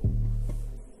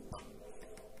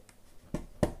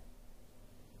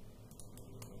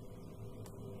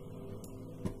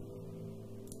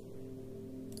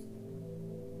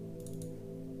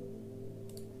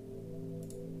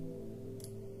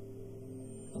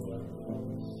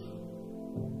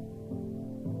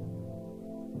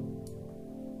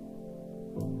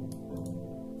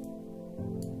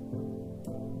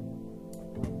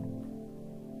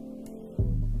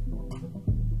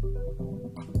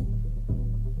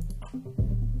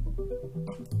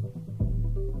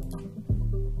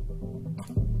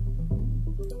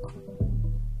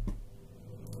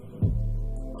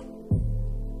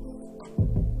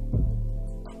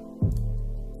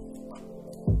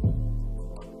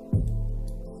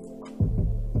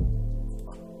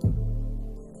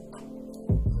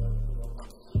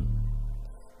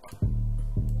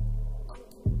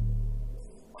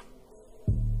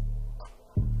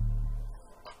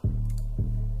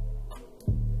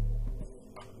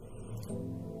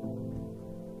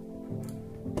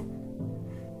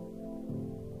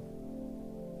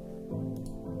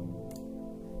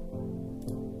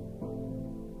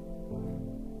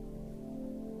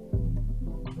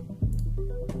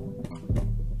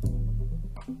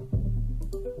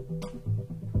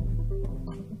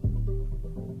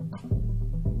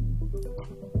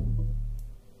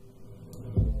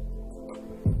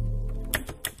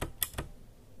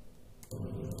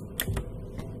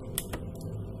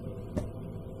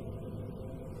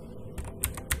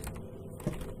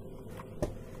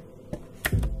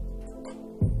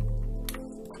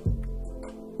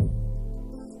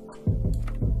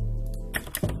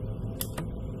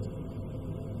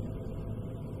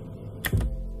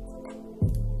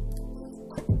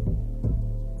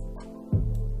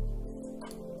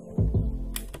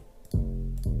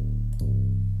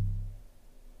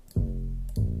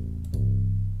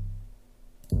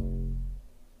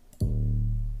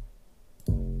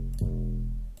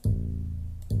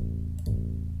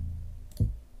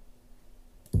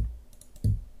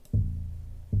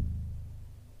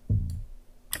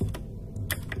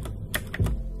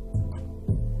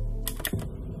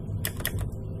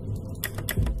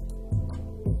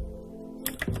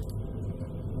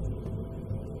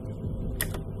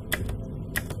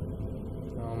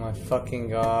 fucking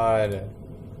god.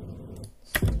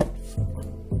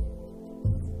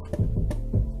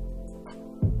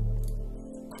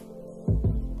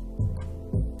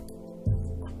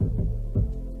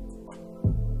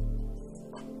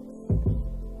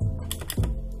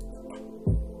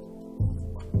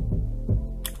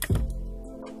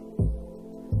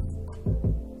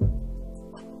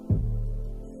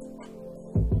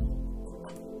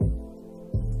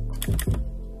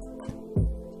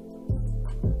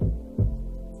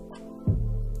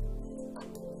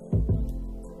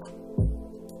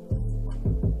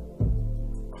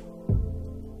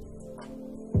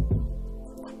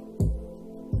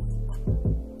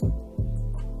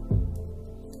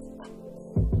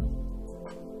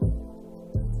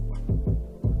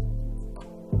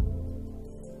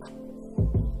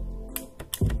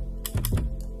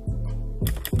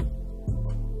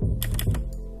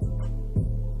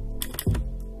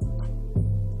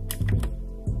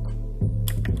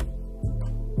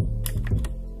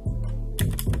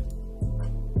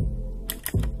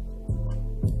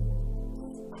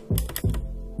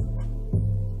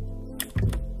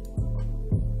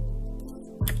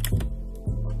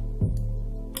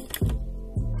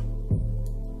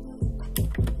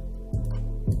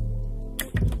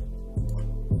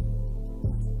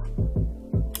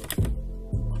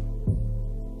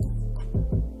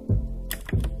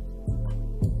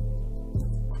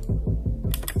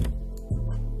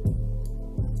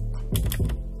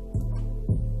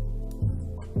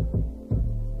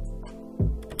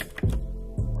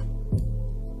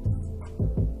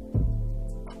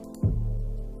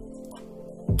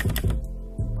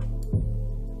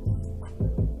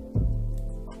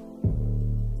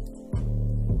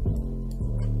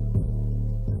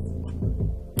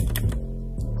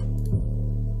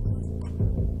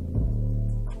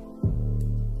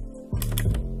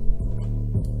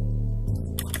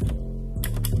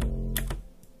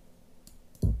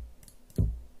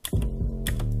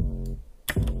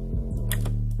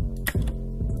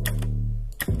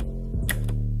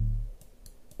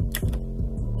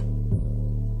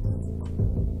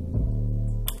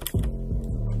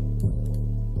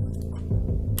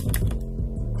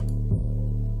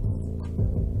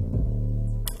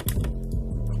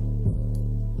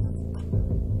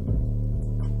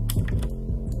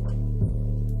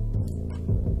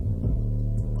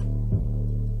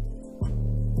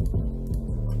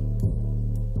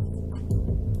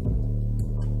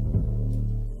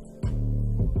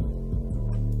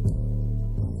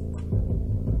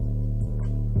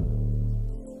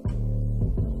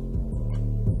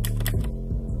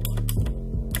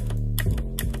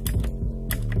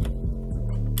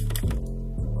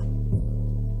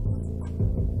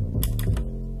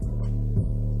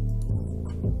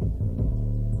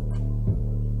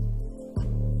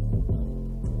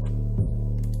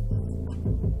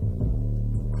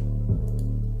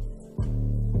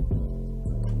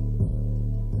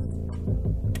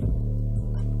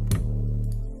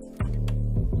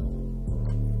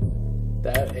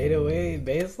 That 808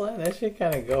 bass line, that shit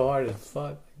kind of go hard as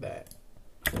fuck like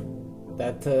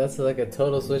that. That's like a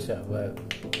total switch up, but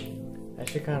that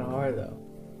shit kind of hard though.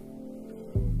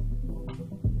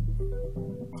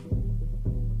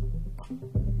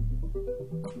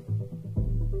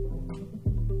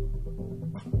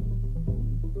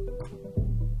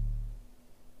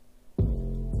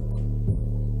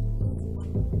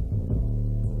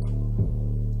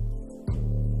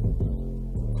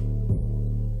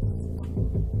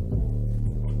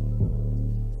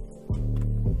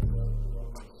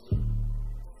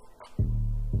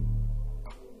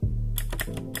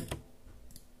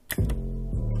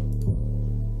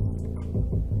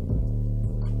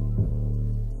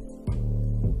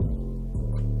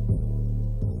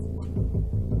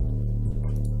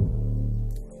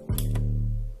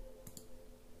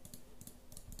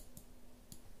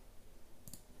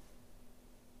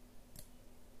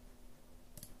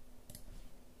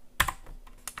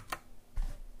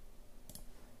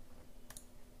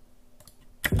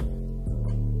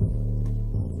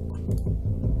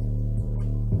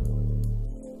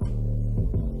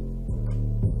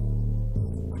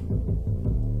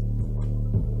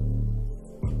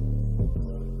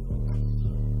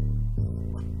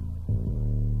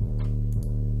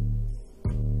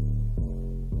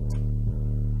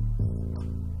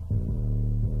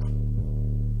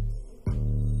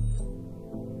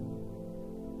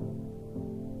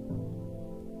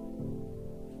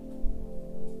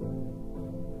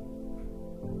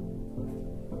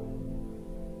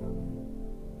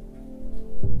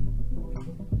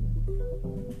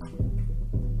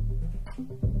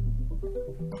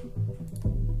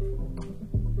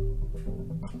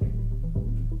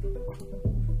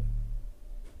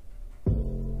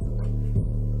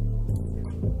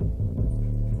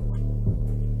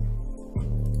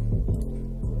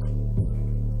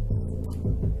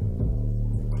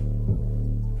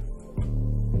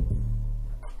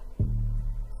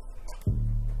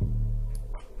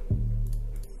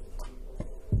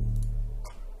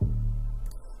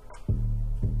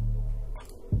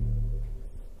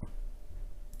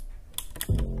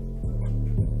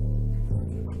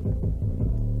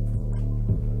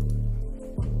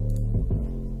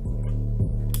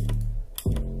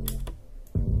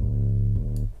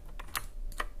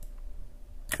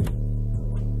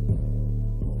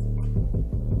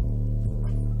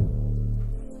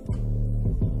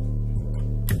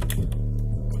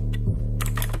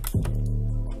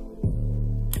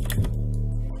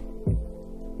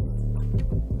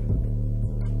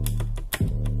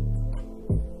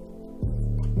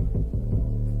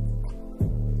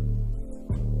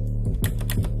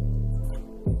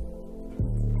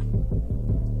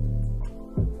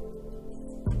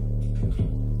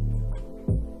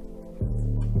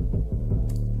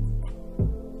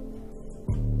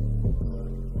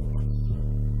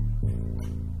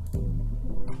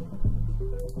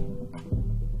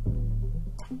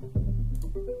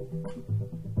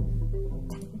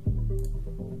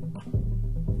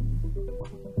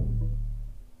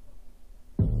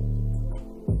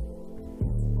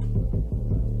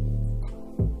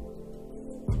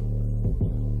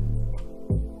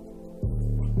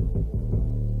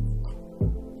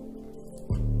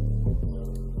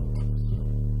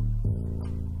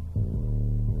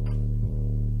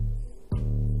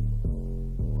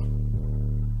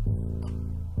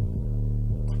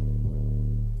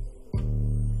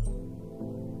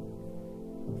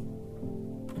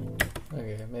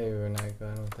 Okay, maybe we're not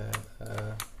going with that.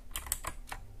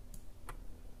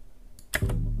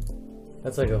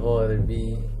 That's like a whole other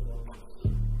B.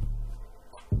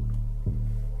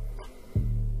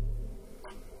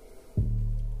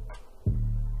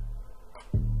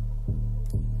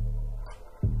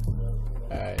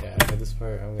 Alright, yeah, for this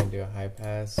part I'm gonna do a high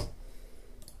pass.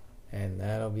 And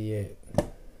that'll be it.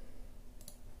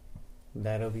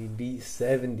 That'll be beat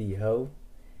 70, ho.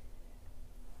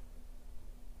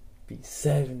 Beat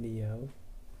 70, ho.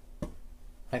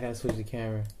 I gotta switch the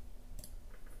camera.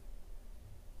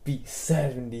 Beat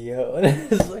 70, ho.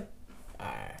 And it's like,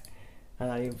 alright. I'm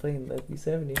not even playing Let's Be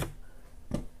 70.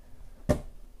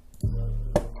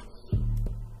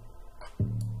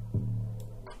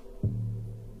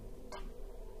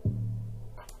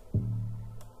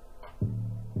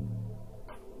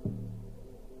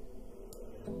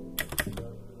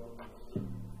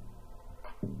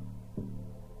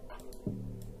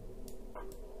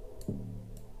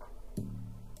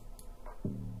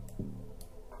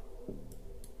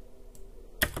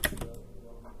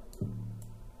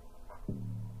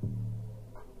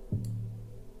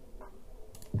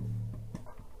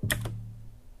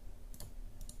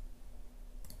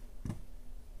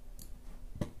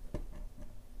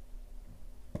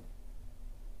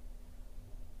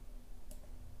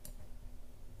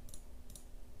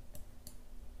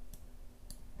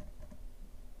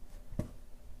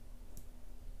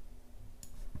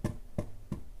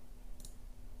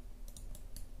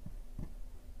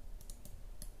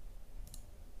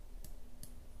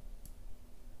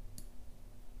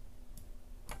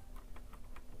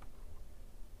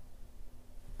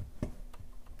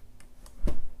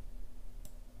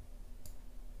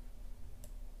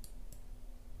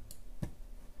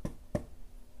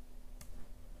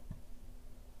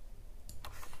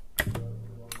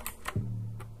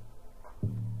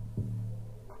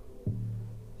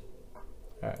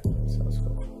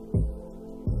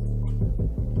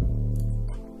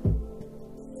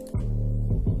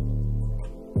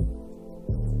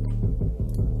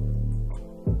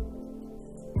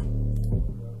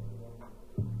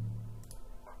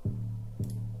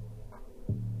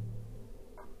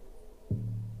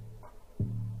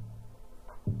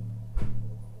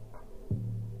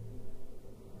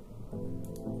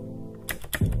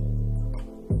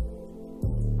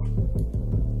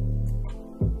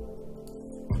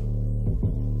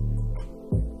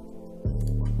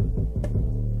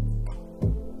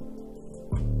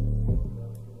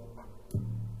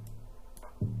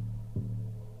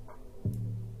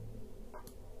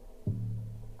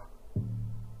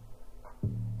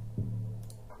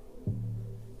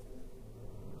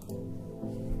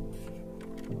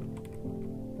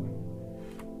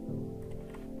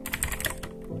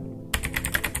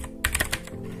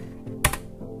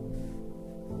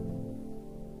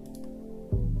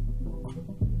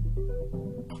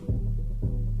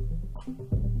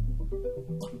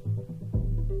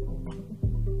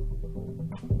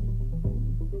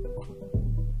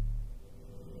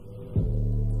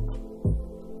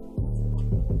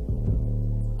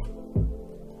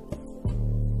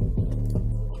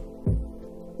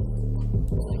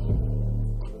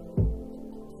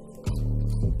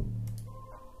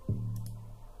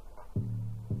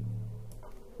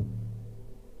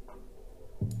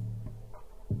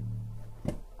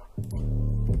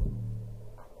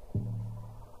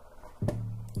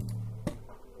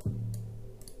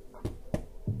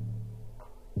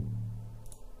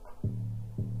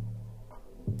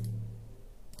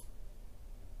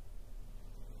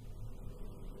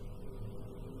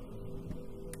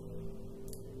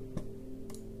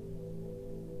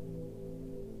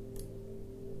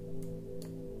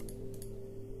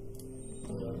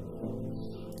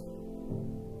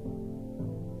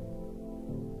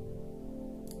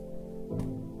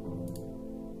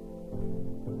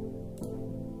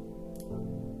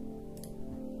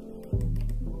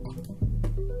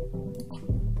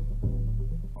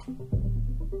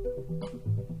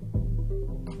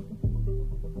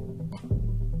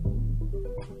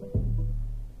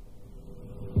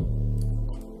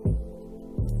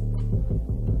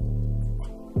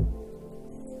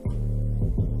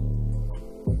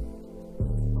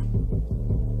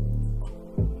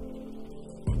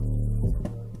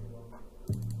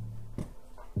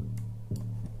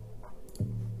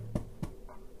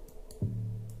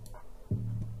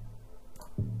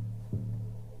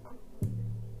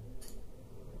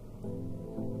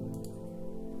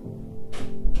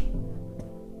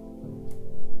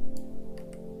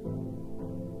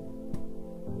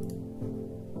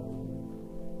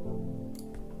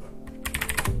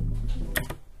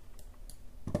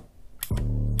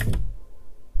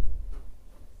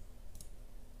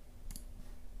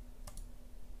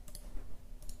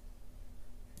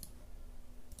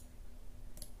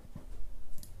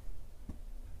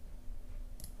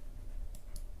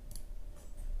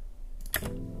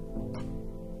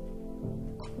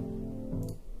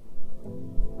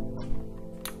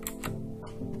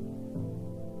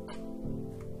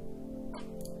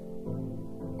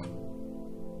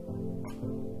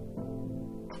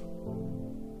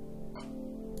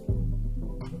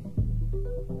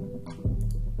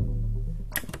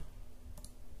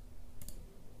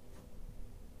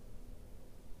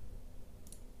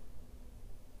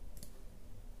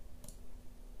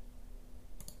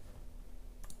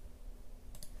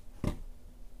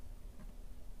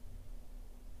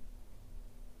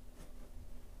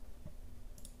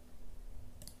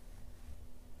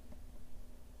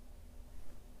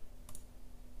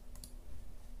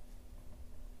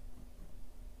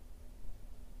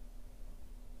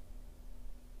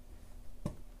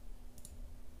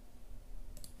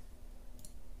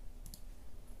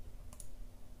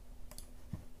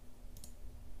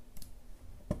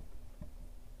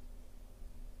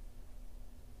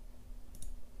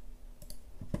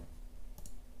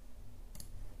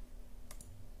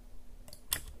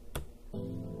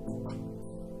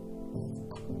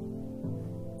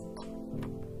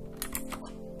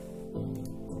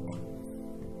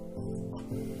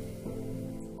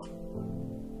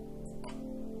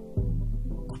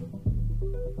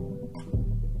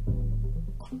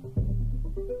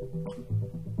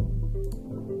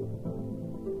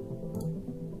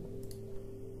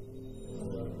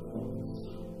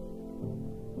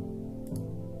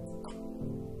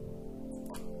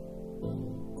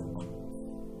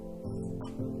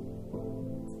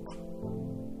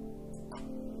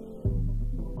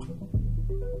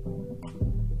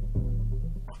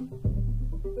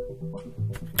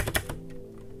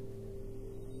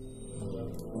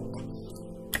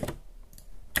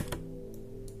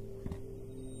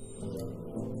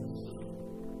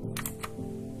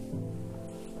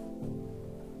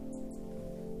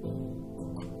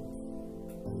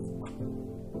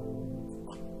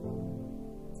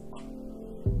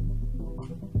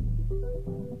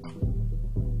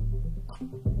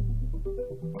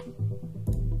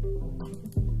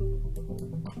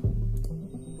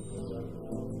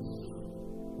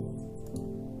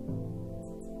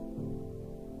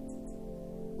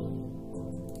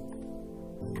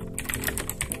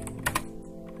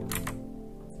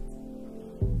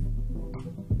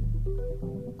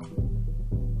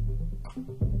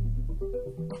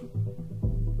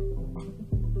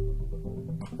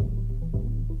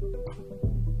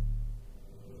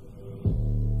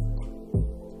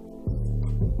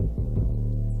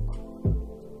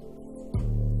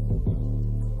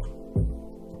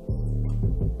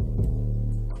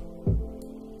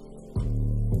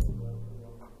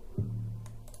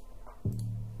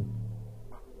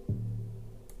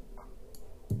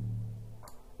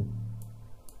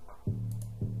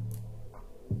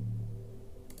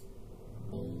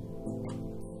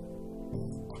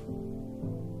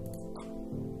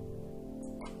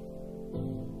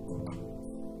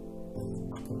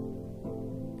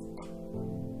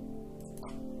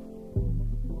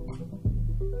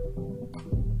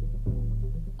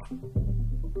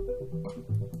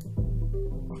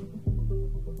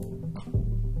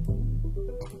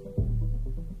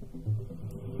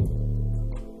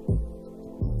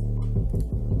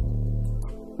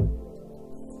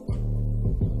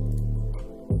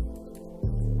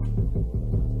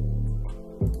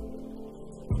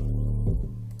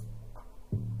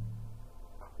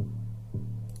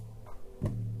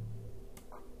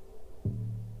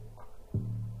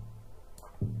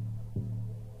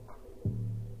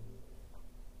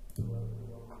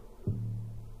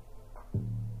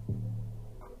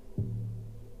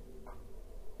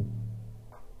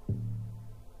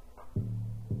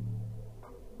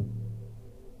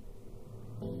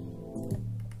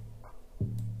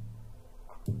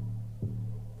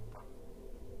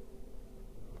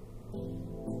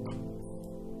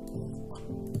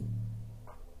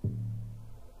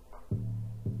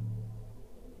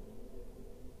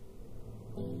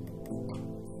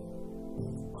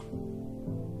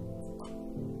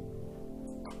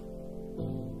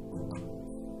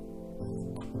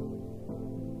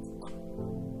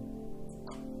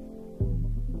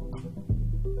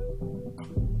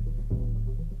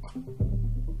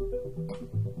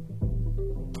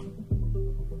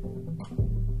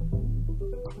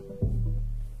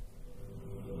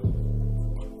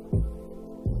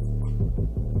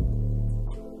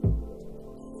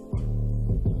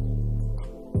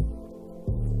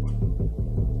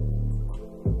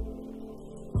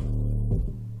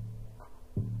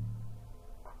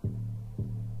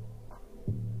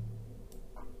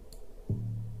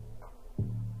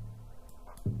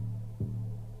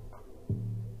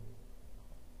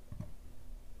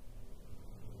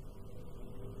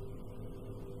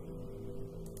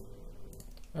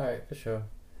 Alright, for sure.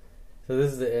 So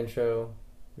this is the intro.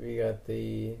 We got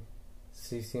the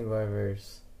 16 bar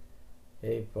verse,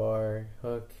 8 bar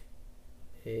hook,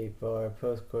 8 bar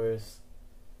post chorus,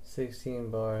 16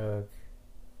 bar hook,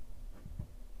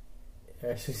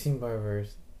 16 bar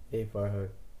verse, 8 bar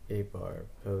hook, 8 bar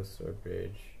post or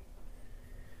bridge.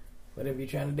 Whatever you're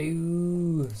trying to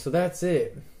do. So that's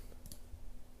it.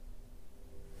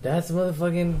 That's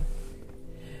motherfucking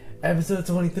episode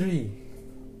 23.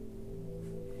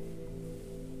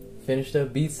 Finished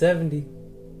up beat 70.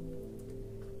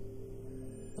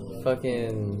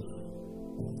 Fucking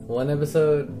one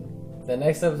episode. The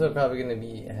next episode probably gonna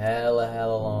be hella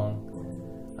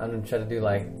long. I'm gonna try to do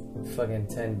like fucking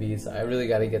 10 beats. I really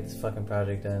gotta get this fucking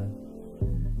project done.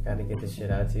 Gotta get this shit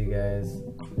out to you guys.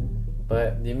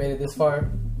 But you made it this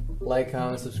far. Like,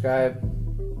 comment, subscribe.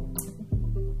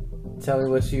 Tell me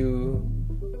what you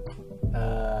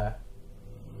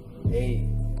ate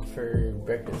for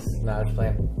breakfast. Nah, I'm just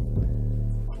playing.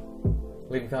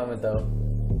 Leave a comment though.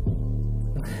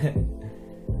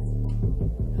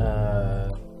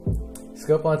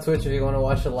 Scope on Twitch if you want to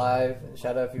watch it live.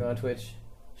 Shout out if you want Twitch.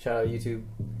 Shout out YouTube.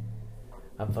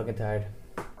 I'm fucking tired.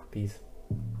 Peace.